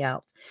everybody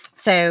else.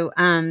 So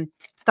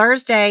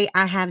Thursday,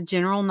 I have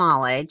general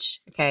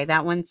knowledge. Okay,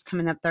 that one's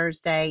coming up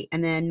Thursday.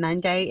 And then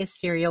Monday is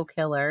serial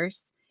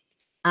killers.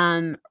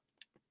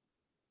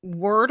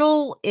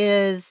 Wordle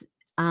is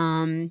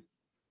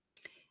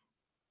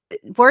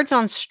Words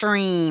on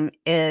Stream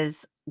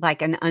is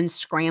like an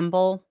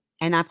unscramble,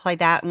 and I play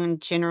that one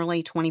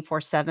generally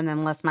 24/7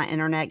 unless my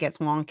internet gets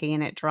wonky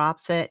and it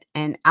drops it,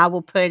 and I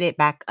will put it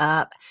back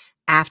up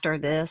after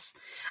this.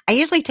 I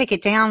usually take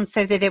it down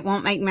so that it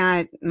won't make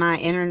my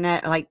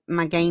internet like,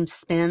 my game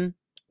spin,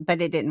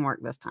 but it didn't work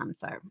this time,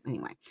 so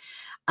anyway.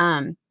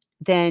 Um,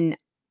 then,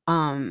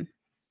 um,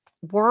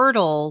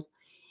 Wordle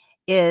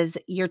is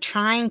you're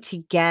trying to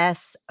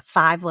guess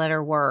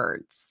five-letter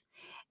words.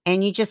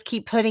 And you just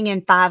keep putting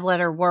in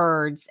five-letter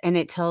words, and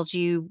it tells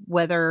you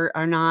whether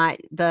or not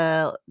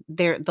the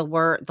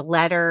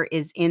letter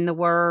is in the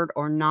word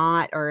or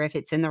not, or if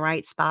it's in the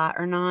right spot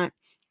or not.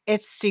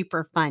 It's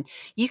super fun.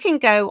 You can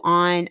go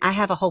on I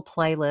have a whole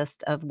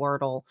playlist of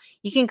Wordle.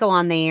 You can go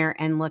on there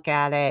and look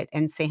at it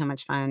and see how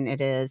much fun it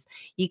is.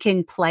 You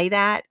can play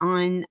that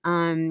on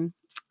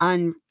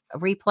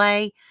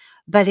replay,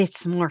 but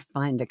it's more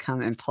fun to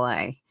come and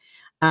play.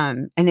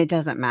 And it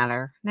doesn't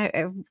matter.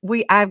 No,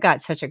 I've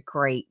got such a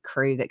great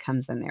crew that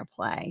comes in there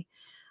play.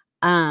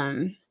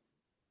 Um,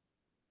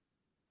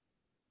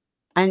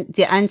 and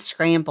the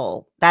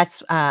unscramble,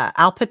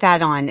 I'll put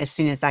that on as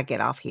soon as I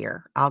get off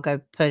here. I'll go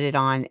put it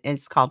on.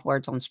 It's called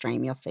Words on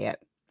Stream. You'll see it.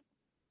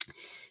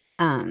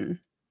 Um,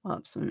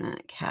 whoops, a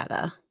minute,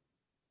 Cata.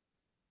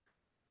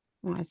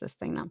 Why is this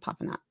thing not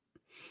popping up?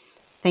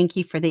 Thank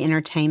you for the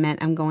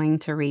entertainment. I'm going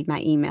to read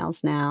my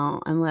emails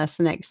now,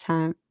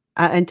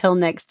 until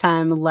next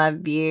time,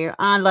 love you.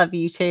 I love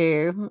you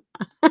too.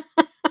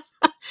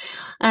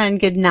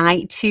 And good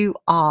night to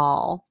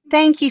all.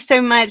 Thank you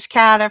so much,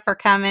 Kata, for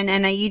coming.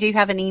 And you do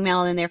have an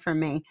email in there for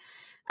me.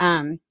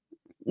 Um,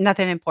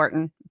 Nothing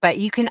important, but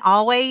you can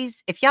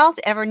always, if y'all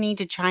ever need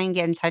to try and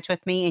get in touch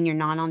with me and you're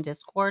not on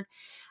Discord,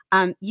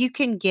 you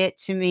can get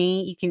to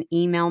me. You can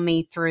email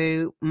me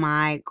through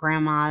my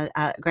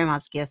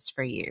grandma's gifts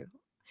for you.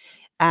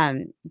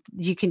 Um,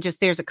 you can just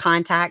there's a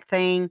contact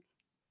thing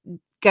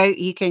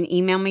you can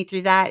email me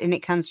through that and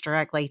it comes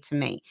directly to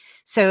me.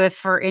 So if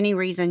for any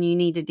reason you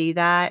need to do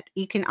that,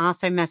 you can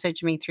also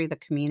message me through the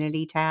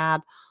community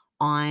tab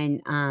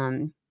on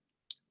on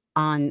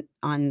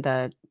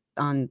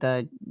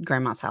the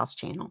Grandma's House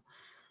channel.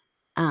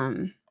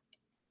 Um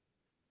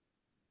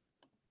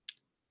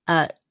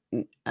uh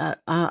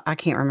I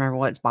can't remember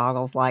what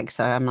Boggle's like,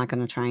 so I'm not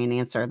going to try and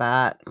answer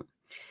that.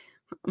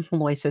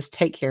 Malloy says,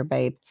 "Take care,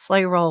 babe.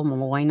 Slow roll,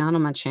 Malloy. Not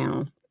on my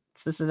channel.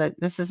 This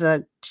is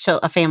a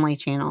family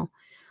channel."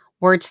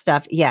 Word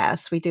stuff.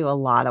 Yes, we do a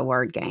lot of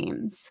word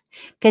games.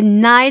 Good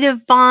night,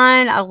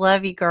 Yvonne. I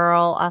love you,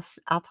 girl.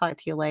 I'll talk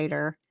to you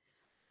later.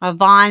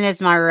 Yvonne is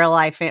my real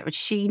life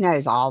she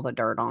knows all the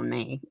dirt on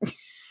me.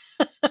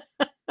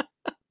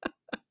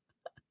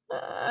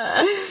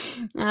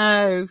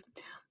 Oh,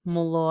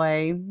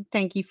 Malloy,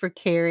 thank you for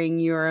carrying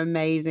your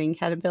amazing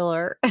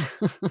caterpillar.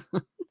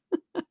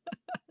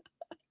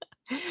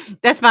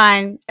 That's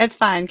fine. It's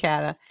fine,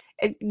 Kata.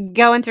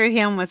 Going through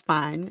him was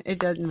fine. It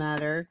doesn't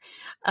matter.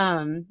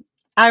 Um,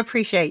 I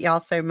appreciate y'all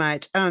so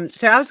much.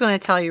 So I was going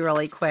to tell you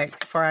really quick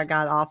before I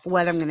got off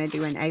what I'm going to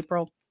do in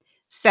April.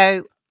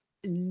 So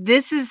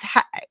this is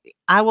how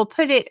I will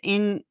put it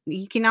in.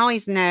 You can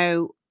always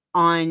know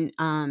on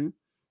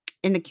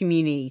in the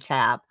community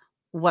tab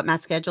what my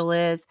schedule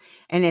is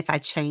and if I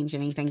change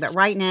anything. But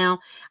right now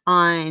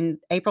on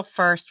April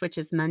 1st, which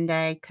is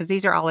Monday, because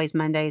these are always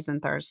Mondays and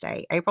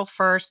Thursday. April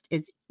 1st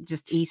is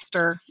just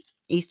Easter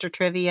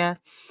trivia.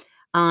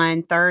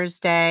 On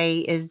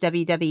Thursday is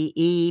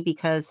WWE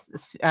because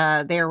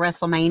their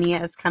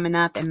WrestleMania is coming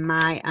up, and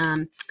my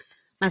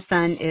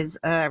son is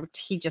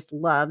he just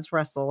loves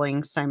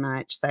wrestling so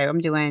much. So I'm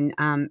doing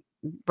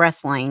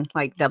wrestling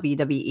like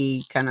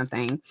WWE kind of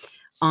thing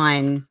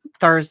on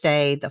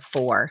Thursday the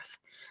 4th.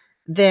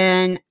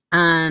 Then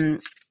I'm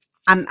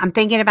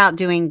thinking about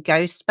doing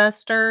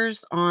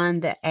Ghostbusters on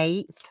the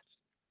 8th,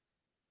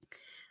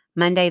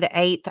 Monday the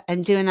 8th,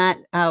 and doing that.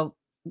 Oh,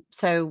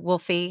 so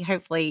Wolfie,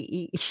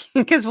 hopefully,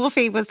 because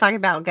Wolfie was talking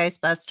about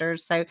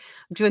Ghostbusters, so I'm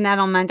doing that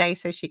on Monday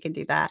so she can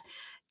do that.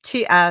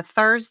 To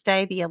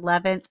Thursday the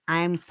 11th,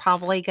 I'm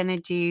probably going to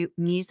do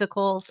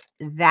musicals.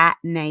 That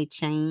may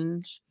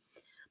change.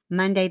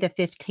 Monday the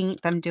 15th,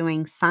 I'm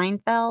doing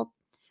Seinfeld.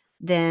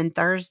 Then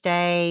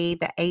Thursday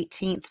the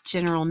 18th,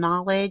 general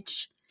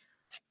knowledge.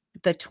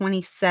 The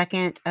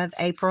 22nd of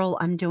April,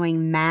 I'm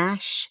doing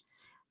MASH.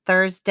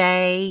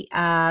 Thursday,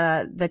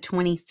 the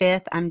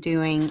 25th, I'm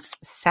doing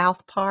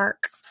South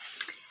Park.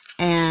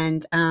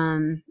 And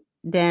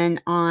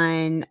then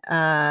on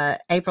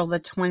April the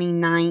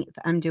 29th,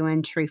 I'm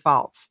doing True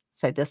False.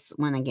 So this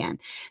one again.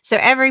 So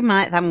every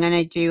month, I'm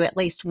going to do at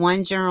least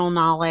one general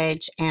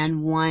knowledge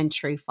and one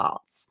True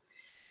False.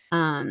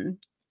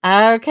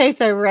 Okay,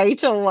 so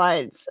Rachel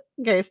wants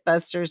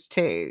Ghostbusters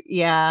too.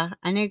 Yeah,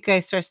 I knew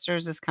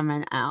Ghostbusters is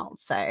coming out.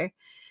 So,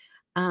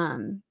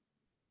 um,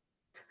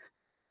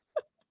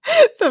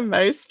 the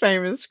most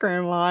famous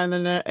grandma on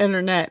the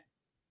internet,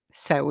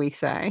 so we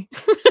say.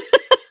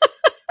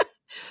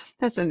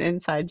 That's an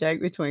inside joke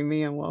between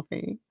me and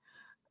Wolfie.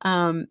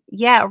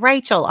 Yeah,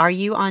 Rachel, are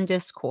you on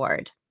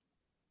Discord?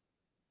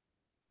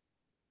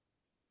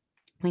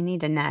 We need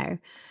to know.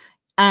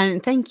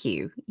 And thank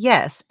you.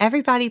 Yes,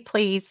 everybody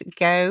please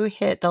go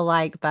hit the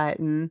like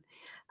button.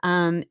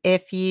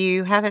 If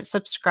you haven't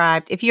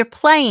subscribed, if you're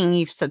playing,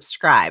 you've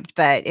subscribed,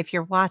 but if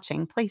you're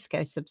watching, please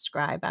go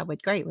subscribe. I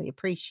would greatly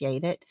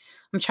appreciate it.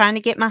 I'm trying to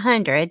get my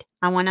 100.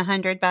 I want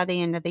 100 by the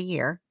end of the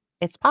year.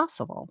 It's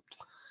possible.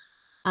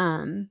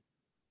 Um,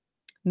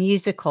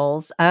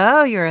 Musicals.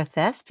 Oh, you're a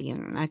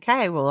thespian.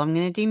 Okay, well, I'm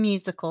going to do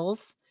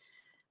musicals.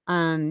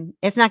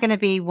 It's not gonna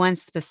be one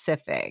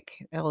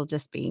specific. It'll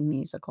just be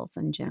musicals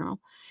in general.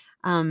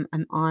 I'm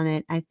on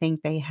it. I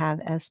think they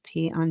have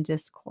SP on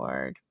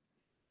Discord.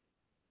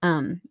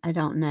 I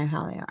don't know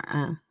how they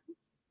are.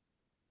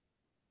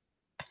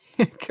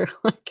 Girl,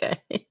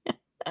 okay.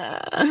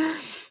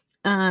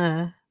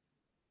 Uh,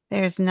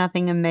 there's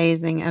nothing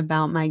amazing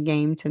about my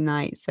game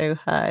tonight, so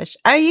hush.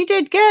 Oh, you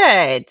did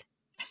good.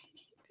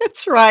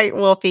 That's right,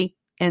 Wolfie,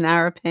 in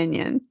our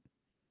opinion.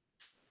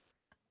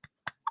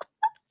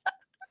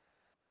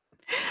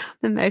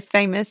 The most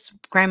famous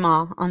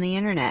grandma on the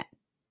internet,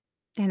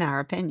 in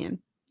our opinion.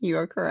 You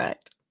are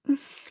correct.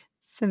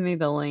 Send me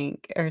the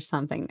link or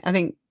something. I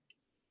think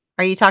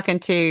you're talking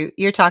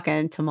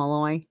to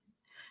Malloy?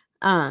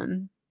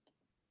 Um,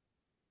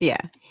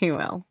 yeah, he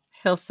will.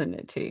 He'll send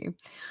it to you.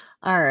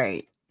 All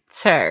right.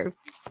 So,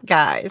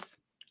 guys,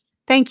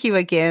 thank you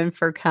again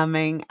for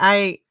coming.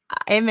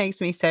 It makes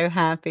me so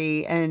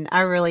happy, and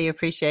I really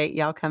appreciate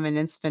y'all coming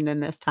and spending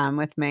this time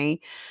with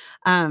me.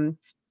 Um,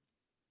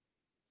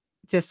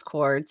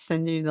 Discord,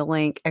 send you the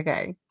link.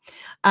 Okay.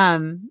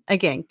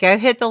 Again, go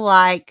hit the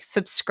like,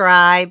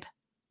 subscribe,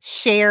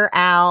 share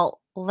out,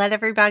 let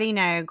everybody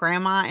know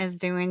grandma is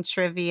doing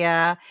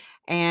trivia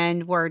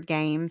and word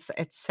games.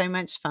 It's so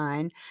much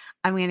fun.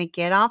 I'm going to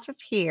get off of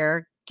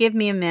here. Give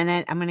me a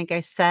minute. I'm going to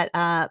go set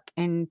up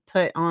and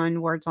put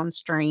on words on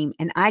stream.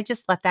 And I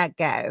just let that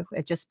go.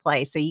 It just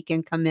plays. So you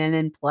can come in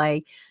and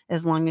play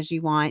as long as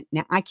you want.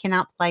 Now, I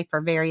cannot play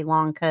for very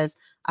long because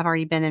I've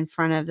already been in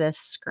front of this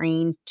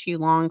screen too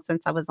long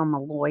since I was on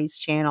Malloy's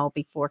channel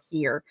before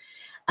here.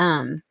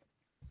 um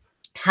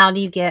how do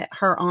you get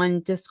her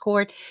on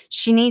Discord?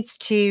 She needs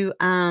to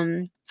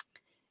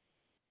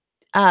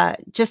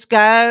just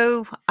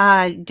go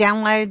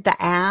download the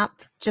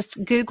app.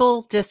 Just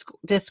Google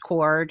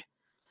Discord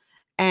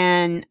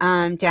and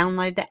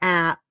download the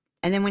app.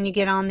 And then when you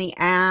get on the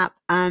app,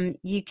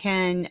 you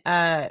can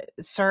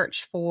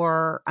search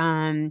for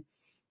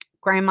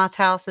Grandma's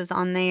House is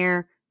on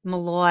there.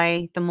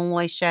 Malloy, the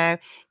Malloy Show.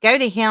 Go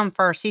to him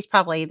first. He's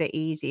probably the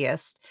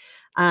easiest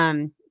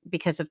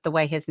because of the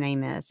way his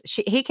name is.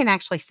 He can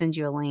actually send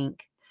you a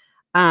link.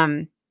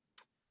 Um,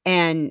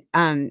 and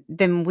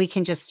then we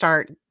can just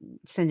start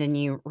sending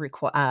you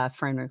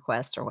friend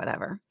requests or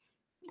whatever.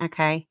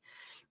 Okay.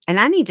 And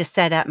I need to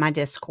set up my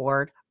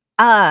Discord.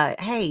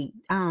 Hey,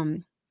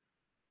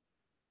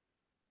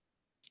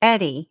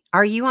 Eddie,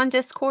 are you on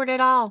Discord at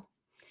all?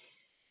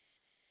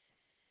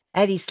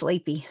 Eddie's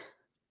sleepy.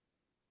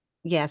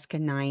 Yes,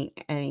 good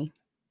night, Eddie.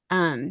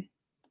 Um,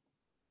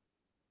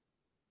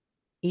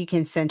 You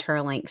can send her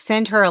a link.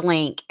 Send her a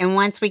link, and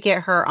once we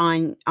get her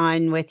on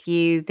with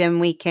you, then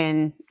we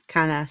can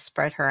kinda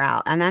spread her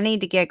out, and I need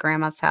to get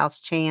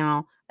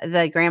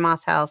the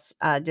Grandma's House,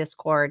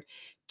 Discord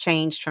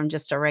changed from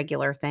just a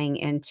regular thing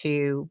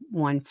into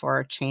one for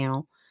a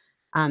channel.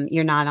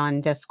 You're not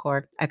on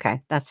Discord?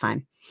 Okay, that's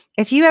fine.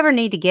 If you ever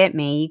need to get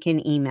me, you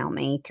can email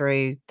me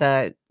through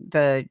the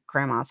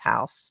Grandma's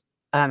House.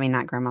 I mean,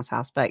 not Grandma's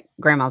House, but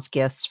Grandma's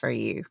Gifts for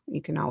You.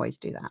 You can always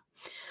do that.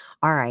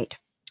 All right.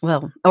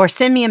 Well, or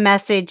send me a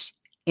message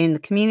in the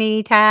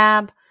community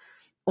tab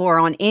or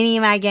on any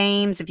of my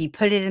games. If you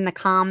put it in the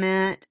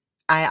comment,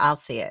 I'll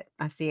see it.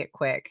 I see it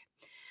quick.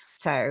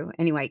 So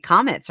anyway,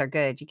 comments are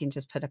good. You can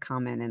just put a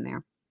comment in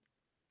there.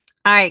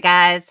 All right,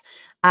 guys.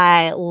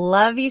 I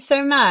love you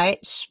so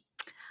much.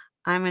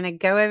 I'm going to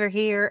go over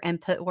here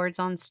and put words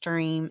on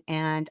stream,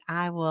 and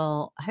I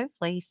will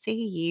hopefully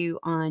see you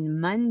on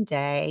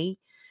Monday.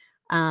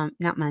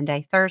 Not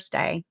Monday,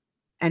 Thursday.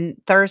 And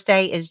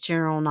Thursday is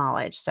general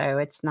knowledge, so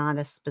it's not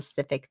a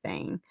specific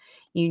thing.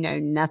 You know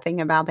nothing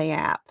about the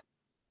app.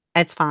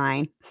 It's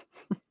fine.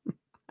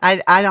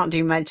 I don't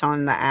do much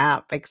on the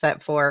app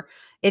except for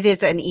it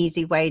is an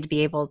easy way to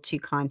be able to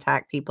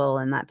contact people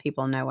and let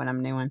people know what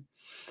I'm doing.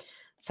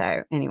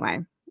 So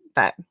anyway,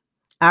 but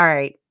all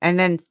right. And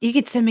then you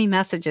could send me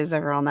messages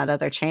over on that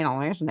other channel.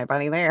 There's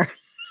nobody there.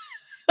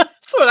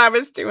 That's what I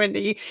was doing to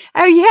you.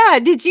 Oh, yeah.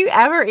 Did you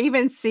ever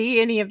even see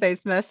any of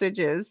those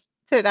messages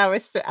that I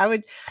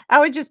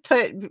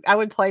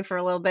would play for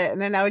a little bit and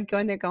then I would go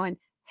in there going,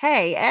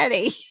 "Hey,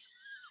 Eddie,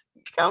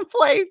 come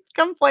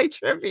play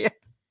trivia."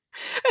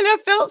 And I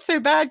felt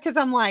so bad because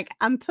I'm like,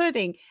 I'm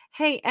putting,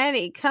 "Hey,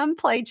 Eddie, come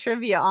play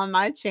trivia on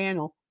my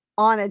channel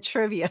on a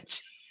trivia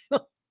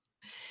channel."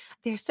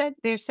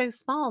 They're so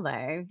small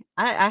though.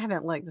 I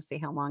haven't looked to see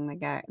how long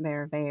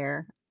they're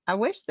there. I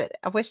wish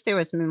there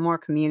was more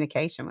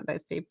communication with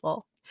those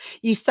people.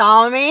 You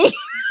saw me?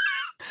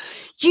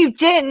 You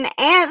didn't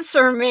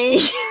answer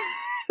me.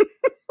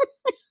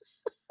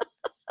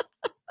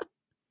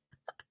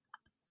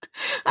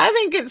 I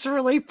think it's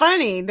really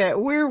funny that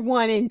we're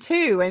 1 and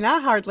 2, and I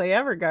hardly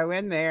ever go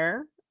in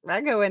there.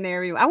 I go in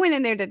there I went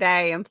in there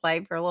today and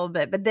played for a little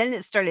bit, but then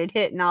it started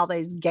hitting all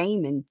those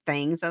gaming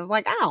things. I was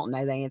like, "I don't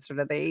know the answer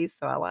to these,"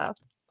 so I left.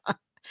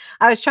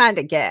 I was trying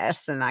to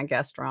guess, and I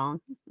guessed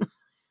wrong.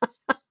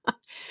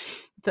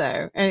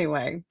 So,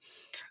 anyway,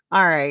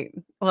 all right.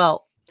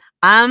 Well,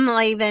 I'm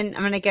leaving.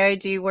 I'm gonna go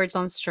do words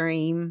on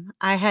stream.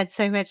 I had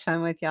so much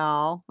fun with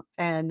y'all,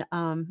 and,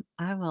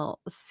 I will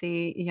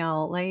see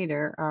y'all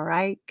later, all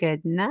right?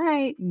 Good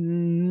night.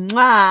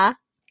 Mwah.